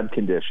bad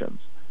conditions,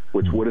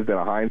 which would have been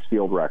a Heinz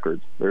Field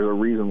record. There's a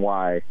reason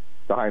why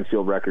the Heinz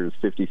Field record is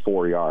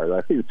 54 yards.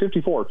 I think it's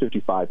 54 or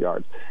 55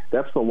 yards.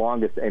 That's the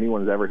longest anyone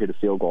has ever hit a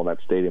field goal in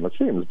that stadium. The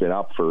stadium's been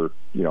up for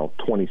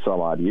 20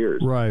 some odd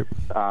years. Right.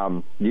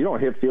 You don't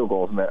hit field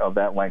goals of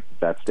that length at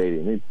that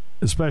stadium.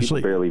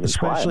 Especially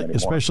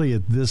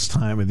at this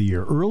time of the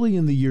year. Early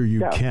in the year,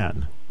 you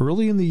can.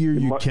 Early in the year,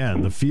 you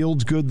can. The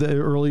field's good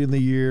early in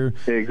the year.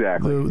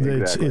 Exactly.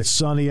 It's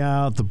sunny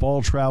out. The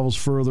ball travels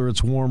further.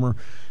 It's warmer.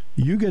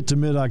 You get to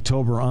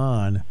mid-October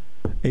on,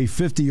 a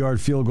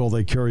 50-yard field goal,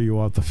 they carry you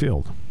off the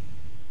field.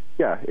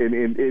 Yeah,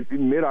 in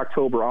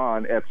mid-October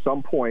on, at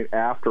some point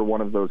after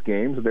one of those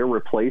games, they're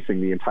replacing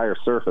the entire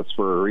surface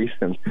for a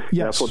reason.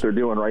 Yes. That's what they're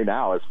doing right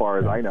now, as far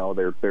as I know.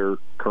 They're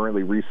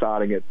currently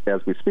resodding it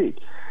as we speak.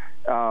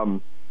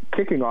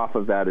 Kicking off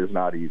of that is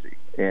not easy.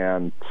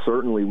 And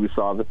certainly we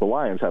saw that the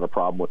Lions had a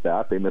problem with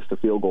that. They missed a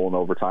field goal in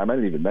overtime. I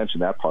didn't even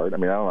mention that part. I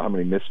mean, I don't know how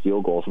many missed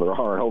field goals there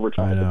are in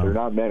overtime, but they're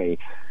not many.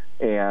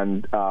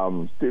 And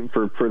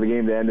for the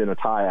game to end in a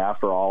tie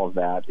after all of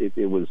that,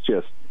 it was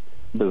just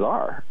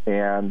bizarre.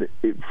 And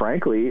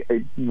frankly,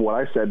 what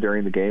I said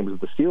during the game is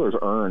the Steelers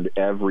earned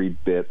every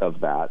bit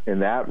of that.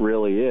 And that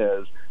really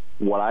is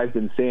what I've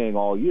been saying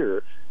all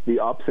year. The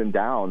ups and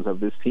downs of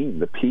this team,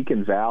 the peak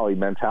and valley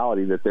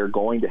mentality that they're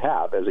going to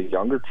have as a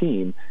younger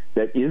team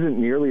that isn't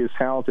nearly as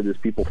talented as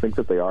people think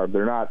that they are.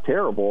 They're not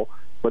terrible,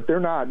 but they're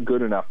not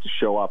good enough to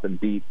show up and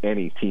beat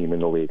any team in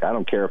the league. I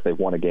don't care if they've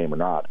won a game or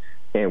not.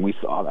 And we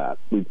saw that.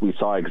 We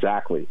saw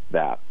exactly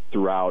that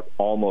throughout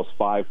almost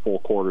 5 full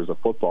quarters of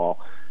football.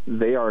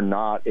 They are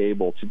not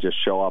able to just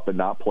show up and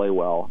not play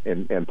well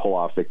and pull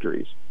off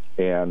victories.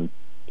 And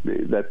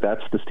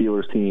that's the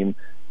Steelers team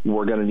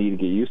we're going to need to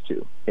get used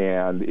to.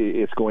 And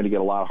it's going to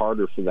get a lot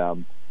harder for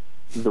them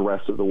the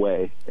rest of the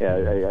way.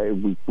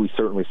 We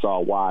certainly saw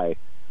why.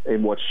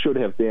 And what should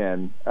have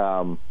been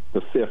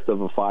the 5th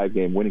of a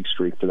 5-game winning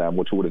streak for them,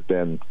 which would have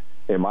been,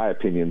 in my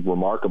opinion,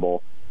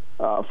 remarkable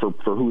for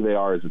who they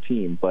are as a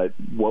team. But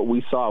what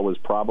we saw was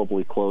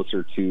probably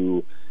closer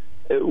to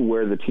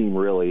where the team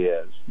really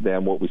is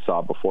than what we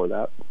saw before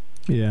that.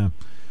 Yeah.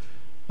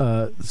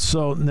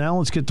 So now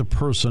let's get to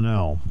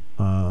personnel.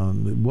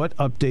 What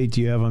update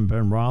do you have on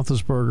Ben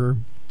Roethlisberger,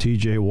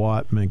 T.J.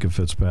 Watt, Minkah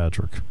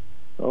Fitzpatrick?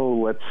 Oh,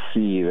 let's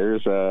see.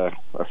 There's a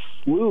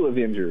slew of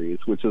injuries,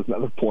 which is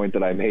another point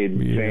that I made.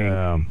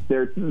 Yeah.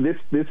 This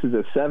is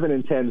a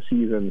 7-10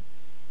 season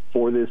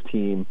for this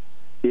team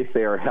if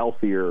they are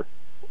healthier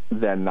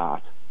than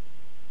not.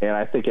 And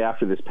I think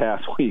after this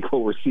past week,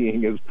 what we're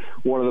seeing is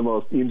one of the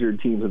most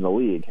injured teams in the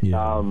league.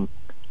 Yeah.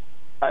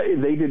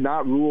 They did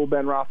not rule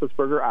Ben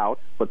Roethlisberger out,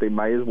 but they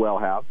might as well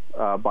have.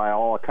 By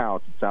all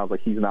accounts, it sounds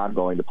like he's not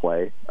going to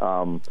play.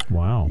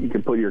 Wow. You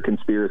can put your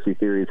conspiracy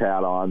theories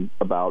hat on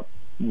about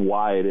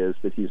why it is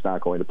that he's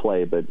not going to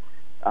play, but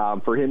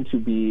for him to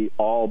be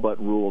all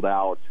but ruled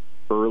out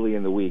early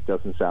in the week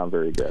doesn't sound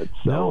very good.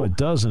 So, no, it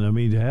doesn't. I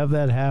mean, to have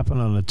that happen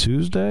on a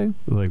Tuesday,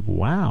 like,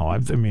 wow. I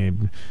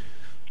mean,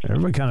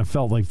 everybody kind of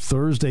felt like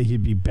Thursday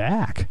he'd be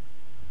back.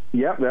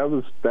 Yeah, that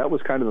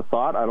was kind of the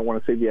thought. I don't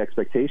want to say the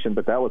expectation,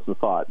 but that was the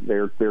thought.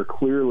 They're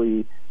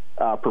clearly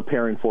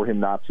preparing for him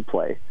not to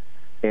play,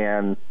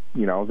 and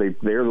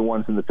they're the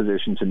ones in the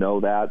position to know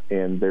that,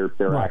 and they're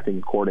right. Acting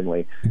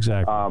accordingly.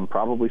 Exactly.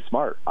 Probably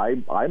smart.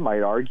 I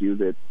might argue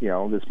that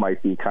this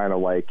might be kind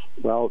of like,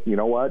 well, you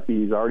know what?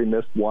 He's already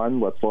missed one.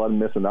 Let's let him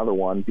miss another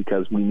one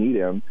because we need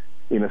him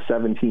in a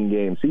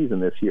 17-game season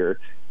this year.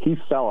 He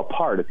fell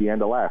apart at the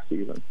end of last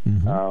season.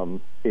 Mm-hmm.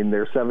 In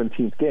their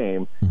 17th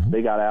game,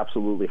 they got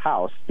absolutely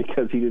housed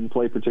because he didn't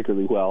play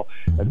particularly well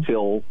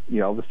until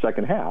the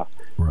second half.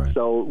 Right.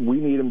 So we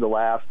need him to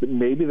last.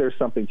 Maybe there's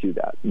something to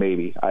that.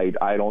 Maybe.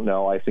 I don't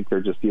know. I think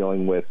they're just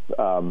dealing with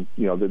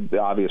the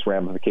obvious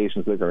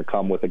ramifications that are going to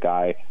come with a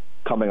guy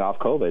coming off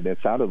COVID. And it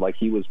sounded like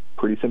he was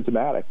pretty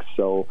symptomatic.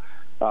 So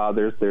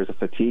there's a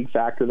fatigue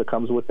factor that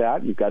comes with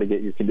that. You've got to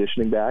get your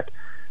conditioning back.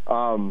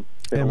 And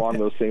along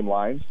those same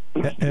lines.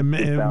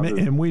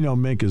 And we know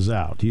Mink is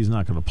out. He's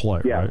not going to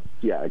play, right?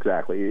 Yeah,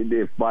 exactly.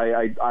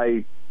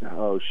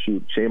 Oh,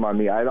 shoot, shame on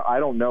me. I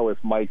don't know if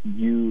Mike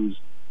used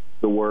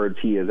the words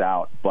he is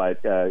out, but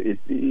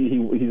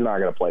he's not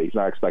going to play. He's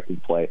not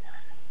expected to play.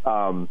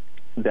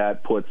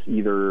 That puts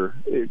either,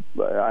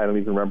 I don't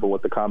even remember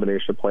what the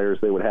combination of players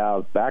they would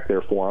have back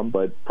there for him,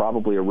 but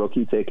probably a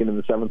rookie taken in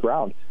the 7th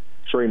round.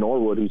 Trey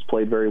Norwood, who's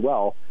played very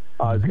well,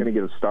 is going to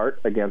get a start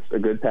against a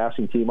good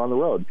passing team on the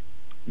road.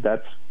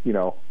 That's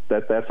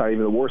that's not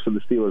even the worst of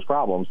the Steelers'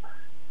 problems,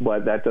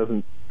 but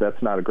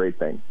that's not a great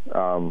thing.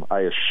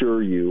 I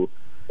assure you,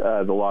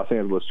 the Los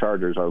Angeles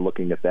Chargers are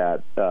looking at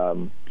that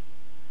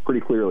pretty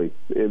clearly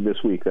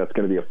this week. That's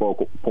going to be a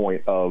focal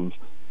point of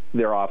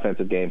their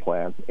offensive game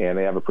plan, and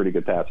they have a pretty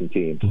good passing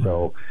team.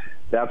 So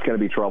that's going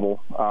to be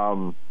trouble.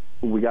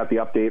 We got the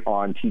update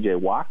on T.J.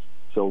 Watt.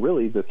 So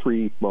really, the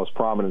 3 most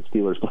prominent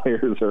Steelers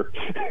players are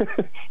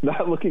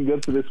not looking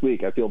good for this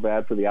week. I feel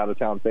bad for the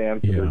out-of-town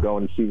fans that are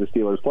going to see the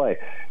Steelers play.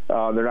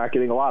 They're not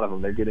getting a lot of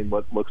them. They're getting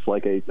what looks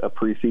like a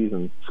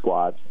preseason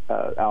squad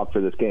out for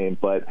this game.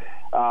 But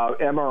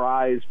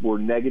MRIs were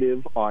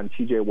negative on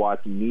T.J.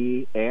 Watt's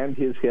knee and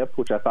his hip,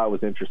 which I thought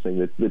was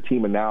interesting. The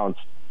team announced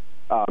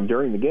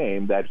during the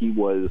game that he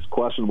was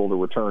questionable to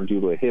return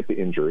due to a hip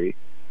injury,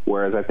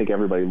 whereas I think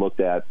everybody looked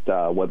at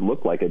what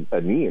looked like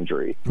a knee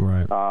injury.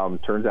 Right.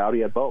 Turns out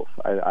he had both.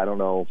 I don't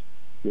know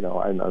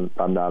I'm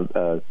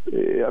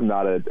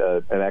not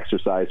an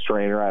exercise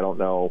trainer. I don't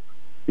know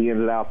the ins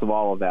and outs of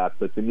all of that,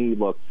 but the knee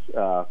looks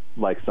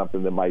like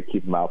something that might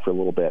keep him out for a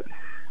little bit.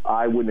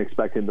 I wouldn't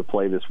expect him to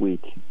play this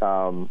week.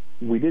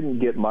 We didn't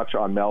get much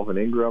on Melvin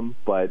Ingram,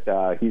 but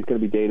he's going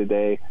to be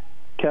day-to-day.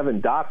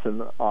 Kevin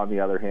Dotson, on the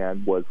other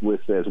hand, was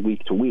listed as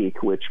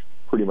week-to-week, which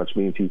pretty much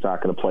means he's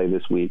not going to play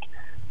this week.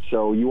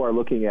 So you are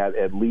looking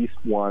at least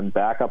one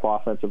backup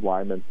offensive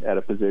lineman at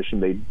a position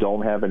they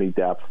don't have any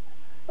depth,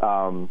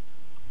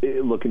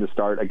 looking to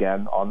start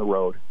again on the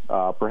road.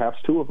 Perhaps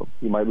two of them.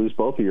 You might lose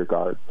both of your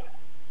guards.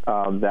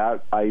 I'm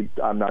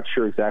not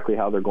sure exactly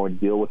how they're going to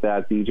deal with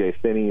that. DJ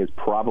Finney is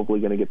probably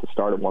going to get to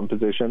start at one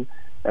position,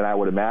 and I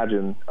would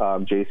imagine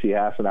J.C.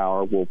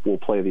 Hassenauer will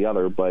play the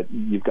other. But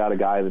you've got a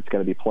guy that's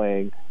going to be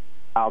playing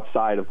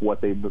outside of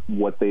what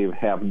they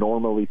have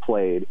normally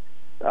played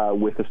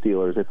with the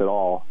Steelers, if at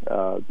all,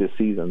 this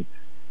season,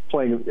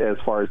 playing as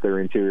far as their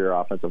interior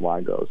offensive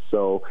line goes.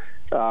 So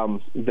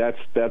that's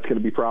going to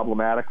be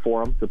problematic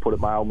for them, to put it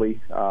mildly.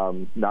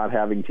 Not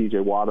having T.J.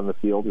 Watt on the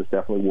field is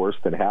definitely worse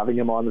than having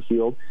him on the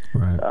field.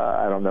 Right.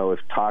 I don't know if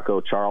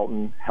Taco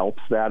Charlton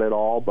helps that at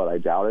all, but I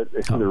doubt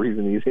it. The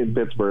reason he's in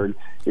Pittsburgh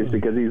is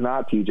because he's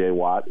not T.J.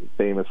 Watt.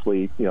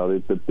 Famously,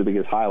 the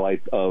biggest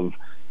highlight of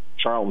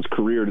Charlton's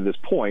career to this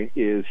point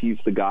is he's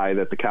the guy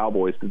that the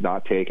Cowboys did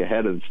not take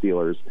ahead of the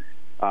Steelers,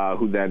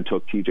 who then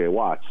took T.J.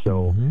 Watt.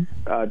 So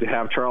to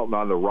have Charlton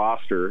on the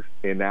roster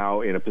and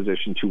now in a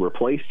position to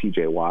replace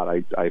T.J.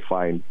 Watt, I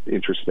find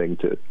interesting,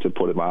 to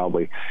put it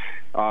mildly.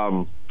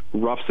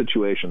 Rough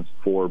situations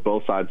for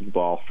both sides of the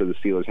ball for the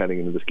Steelers heading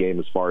into this game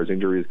as far as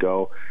injuries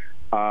go.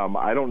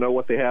 I don't know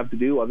what they have to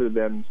do other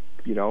than,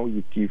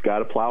 you've got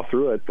to plow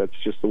through it. That's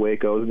just the way it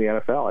goes in the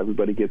NFL.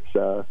 Everybody gets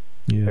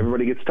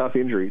tough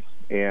injuries,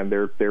 and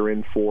they're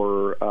in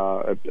for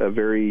a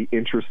very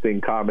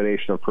interesting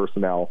combination of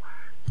personnel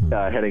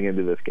heading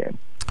into this game.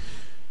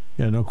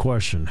 Yeah, no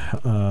question.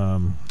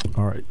 All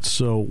right,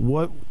 so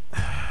what?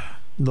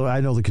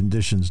 I know the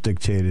conditions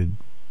dictated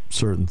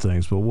certain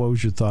things, but what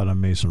was your thought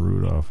on Mason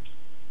Rudolph?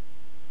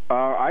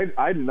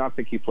 I did not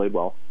think he played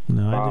well.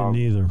 No, I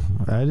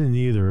didn't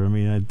either. I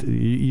mean,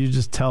 you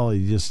just tell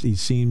he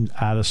seemed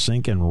out of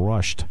sync and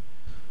rushed.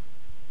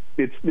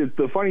 It's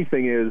the funny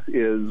thing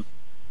is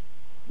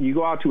you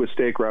go out to a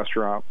steak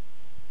restaurant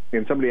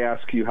and somebody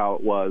asks you how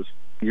it was.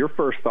 Your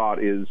first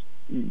thought is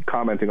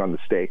commenting on the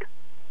steak.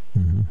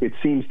 Mm-hmm. It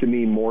seems to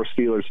me more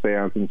Steelers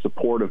fans in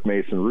support of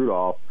Mason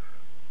Rudolph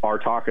are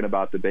talking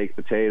about the baked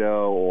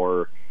potato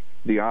or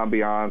the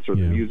ambiance or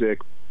the music,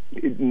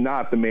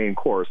 not the main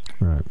course.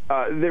 Right.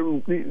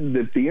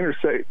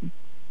 The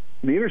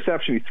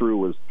interception he threw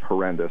was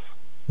horrendous.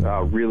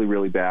 Really,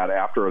 really bad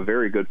after a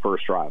very good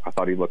first drive. I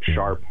thought he looked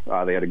sharp.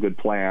 They had a good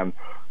plan.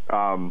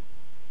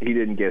 He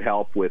didn't get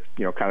help with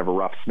kind of a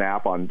rough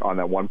snap on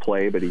that one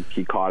play, but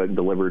he caught it and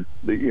delivered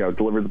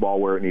the ball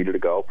where it needed to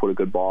go. Put a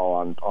good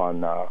ball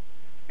on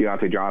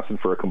Deontay Johnson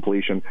for a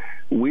completion.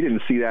 We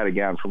didn't see that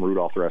again from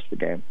Rudolph the rest of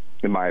the game,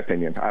 in my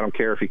opinion. I don't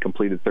care if he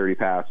completed 30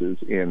 passes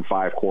in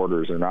 5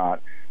 quarters or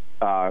not.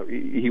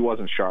 He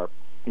wasn't sharp.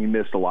 He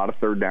missed a lot of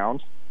third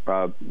downs.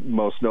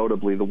 Most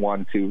notably the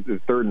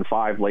 3rd and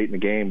 5 late in the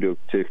game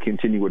to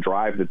continue a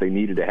drive that they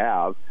needed to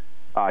have.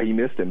 He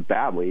missed him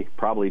badly,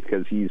 probably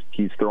because he's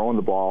throwing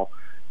the ball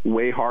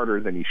way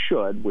harder than he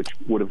should, which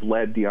would have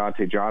led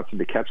Deontay Johnson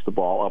to catch the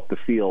ball up the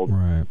field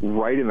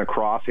right in the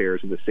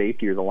crosshairs of the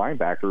safety or the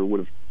linebacker, who would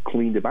have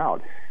cleaned him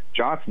out.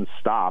 Johnson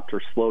stopped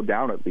or slowed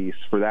down at least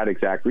for that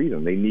exact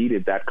reason. They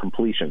needed that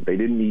completion. They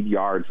didn't need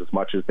yards as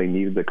much as they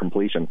needed the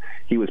completion.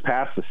 He was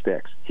past the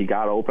sticks. He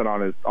got open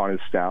on his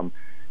stem.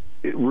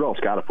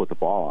 Rudolph's got to put the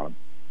ball on him.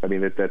 I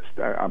mean,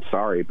 I'm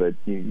sorry, but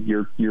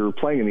you're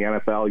playing in the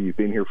NFL. You've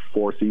been here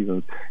for 4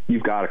 seasons.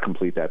 You've got to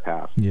complete that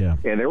pass. Yeah.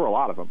 And there were a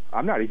lot of them.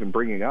 I'm not even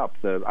bringing up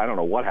I don't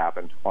know what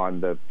happened on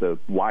the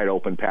wide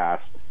open pass.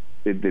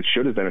 It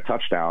should have been a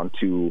touchdown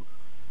to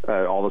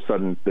all of a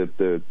sudden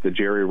the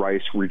Jerry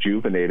Rice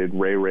rejuvenated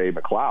Ray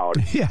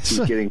McLeod. Yes. He's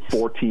getting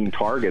 14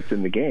 targets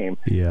in the game.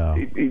 Yeah.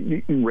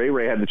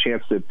 Ray had the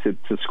chance to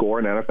score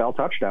an NFL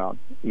touchdown.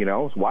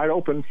 It's wide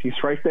open. He's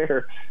right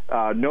there.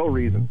 No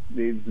reason.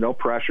 No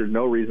pressure.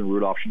 No reason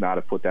Rudolph should not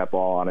have put that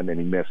ball on him, and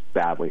he missed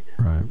badly.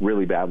 Right.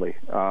 Really badly.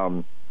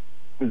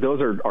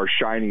 Those are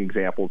shining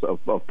examples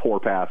of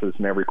poor passes,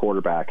 and every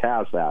quarterback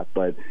has that.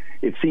 But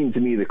it seemed to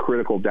me the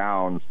critical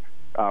downs,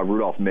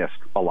 Rudolph missed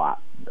a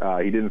lot.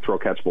 He didn't throw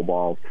catchable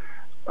balls.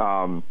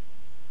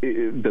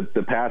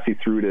 The pass he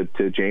threw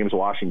to James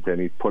Washington,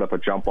 he put up a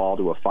jump ball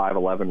to a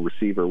 5'11"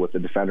 receiver with the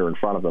defender in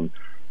front of him.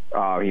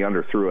 He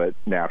underthrew it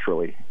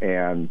naturally,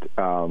 and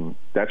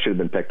that should have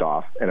been picked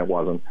off, and it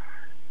wasn't.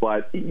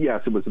 But,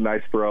 yes, it was a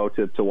nice throw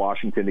to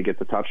Washington to get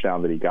the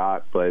touchdown that he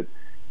got, but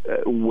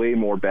way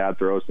more bad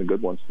throws than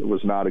good ones. It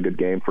was not a good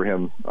game for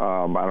him.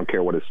 I don't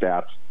care what his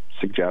stats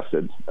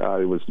suggested.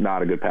 It was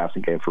not a good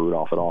passing game for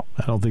Rudolph at all.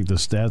 I don't think the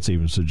stats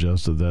even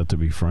suggested that, to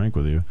be frank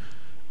with you.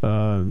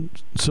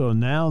 So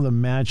now the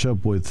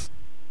matchup with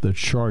the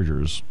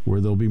Chargers, where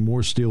there'll be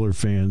more Steeler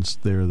fans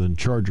there than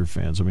Charger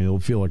fans. I mean, it'll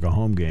feel like a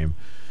home game.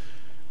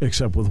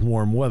 except with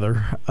warm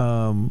weather.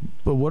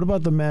 But what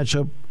about the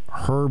matchup?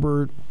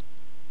 Herbert,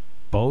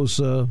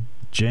 Bosa,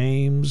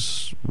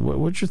 James.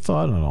 What's your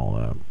thought on all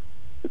that?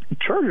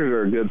 Chargers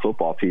are a good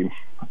football team.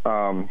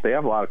 They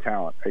have a lot of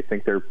talent. I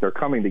think they're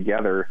coming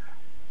together.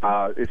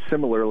 It's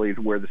similarly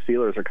to where the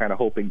Steelers are kind of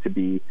hoping to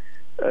be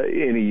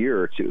in a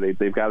year or two.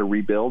 They've got to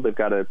rebuild. They've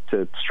got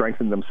to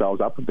strengthen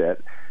themselves up a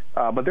bit.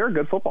 But they're a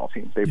good football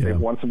team. They've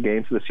won some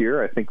games this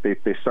year. I think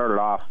they started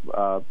off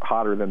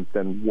hotter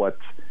than what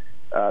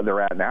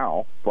they're at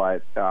now.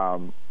 But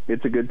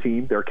it's a good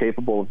team. They're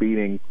capable of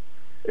beating,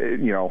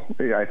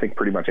 I think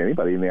pretty much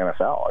anybody in the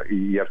NFL.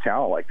 You have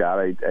talent like that.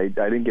 I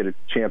didn't get a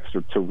chance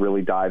to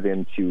really dive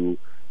into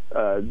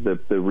the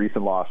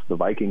recent loss to the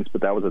Vikings,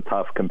 but that was a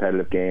tough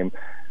competitive game.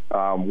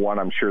 One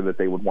I'm sure that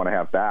they would want to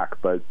have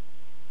back. But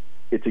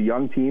it's a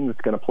young team that's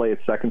going to play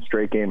its second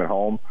straight game at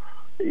home.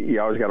 You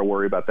always got to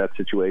worry about that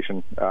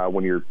situation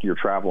when you're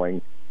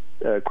traveling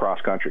cross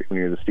country. When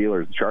you're the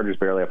Steelers, the Chargers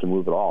barely have to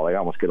move at all. They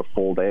almost get a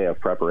full day of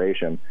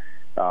preparation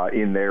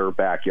in their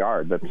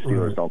backyard that the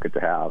Steelers don't get to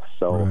have.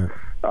 So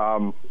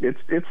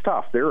it's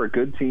tough. They're a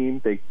good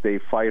team. They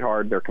fight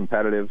hard. They're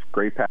competitive.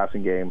 Great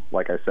passing game.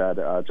 Like I said,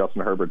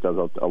 Justin Herbert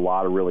does a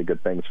lot of really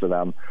good things for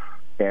them,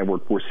 and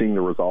we're seeing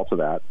the results of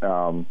that.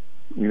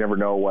 You never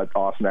know what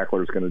Austin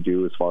Eckler is going to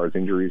do as far as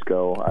injuries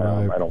go.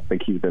 I don't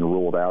think he's been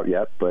ruled out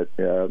yet, but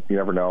you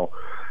never know.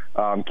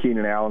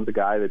 Keenan Allen's a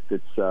guy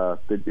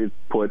that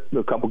put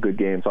a couple good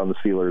games on the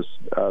Steelers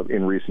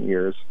in recent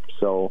years.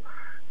 So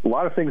a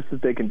lot of things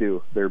that they can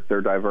do. They're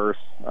diverse,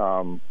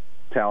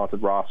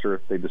 talented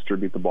roster. They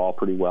distribute the ball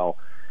pretty well.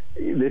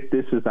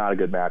 This is not a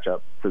good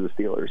matchup for the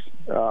Steelers.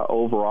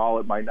 Overall,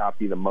 it might not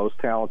be the most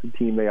talented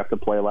team they have to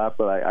play left,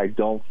 but I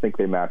don't think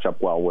they match up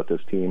well with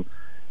this team.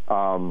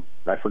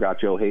 I forgot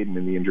Joe Hayden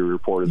in the injury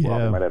report as well.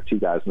 They might have two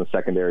guys in the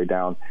secondary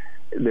down.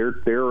 They're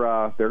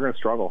going to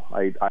struggle.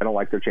 I don't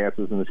like their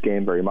chances in this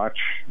game very much.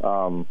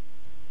 They're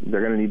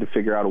going to need to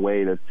figure out a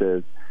way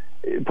to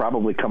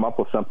probably come up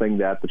with something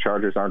that the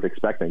Chargers aren't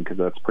expecting, because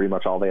that's pretty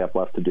much all they have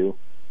left to do.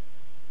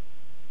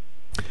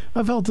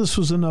 I felt this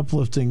was an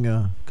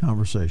uplifting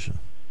conversation.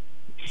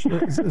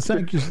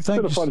 Thank you. It's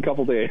been a fun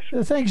couple days.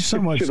 Thank you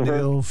so much,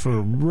 Neil,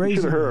 for raising.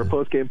 Should have heard our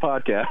post-game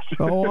podcast.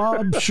 Oh,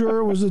 I'm sure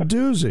it was a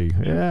doozy.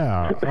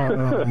 Yeah.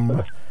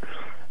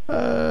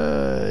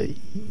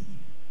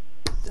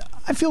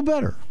 I feel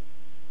better,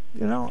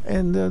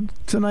 and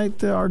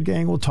tonight our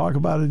gang will talk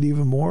about it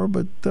even more,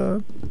 but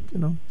they'll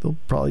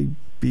probably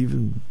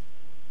even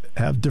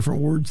have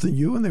different words than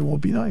you, and they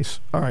won't be nice.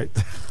 All right.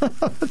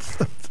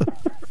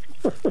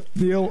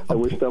 Neil, I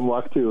wish them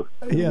luck too.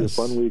 It'll be a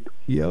fun week.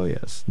 Yeah,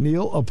 yes.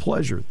 Neil, a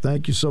pleasure.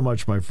 Thank you so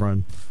much, my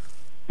friend.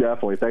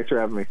 Definitely. Thanks for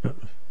having me.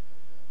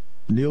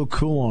 Neil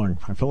Coulon.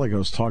 I felt like I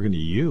was talking to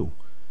you.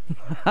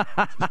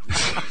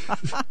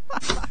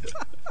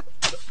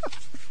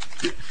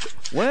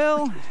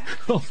 Well,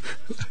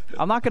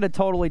 I'm not going to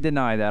totally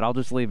deny that. I'll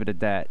just leave it at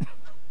that.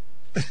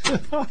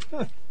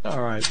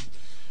 All right.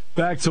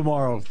 Back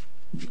tomorrow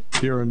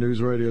here on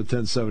News Radio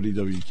 1070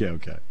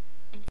 WKOK.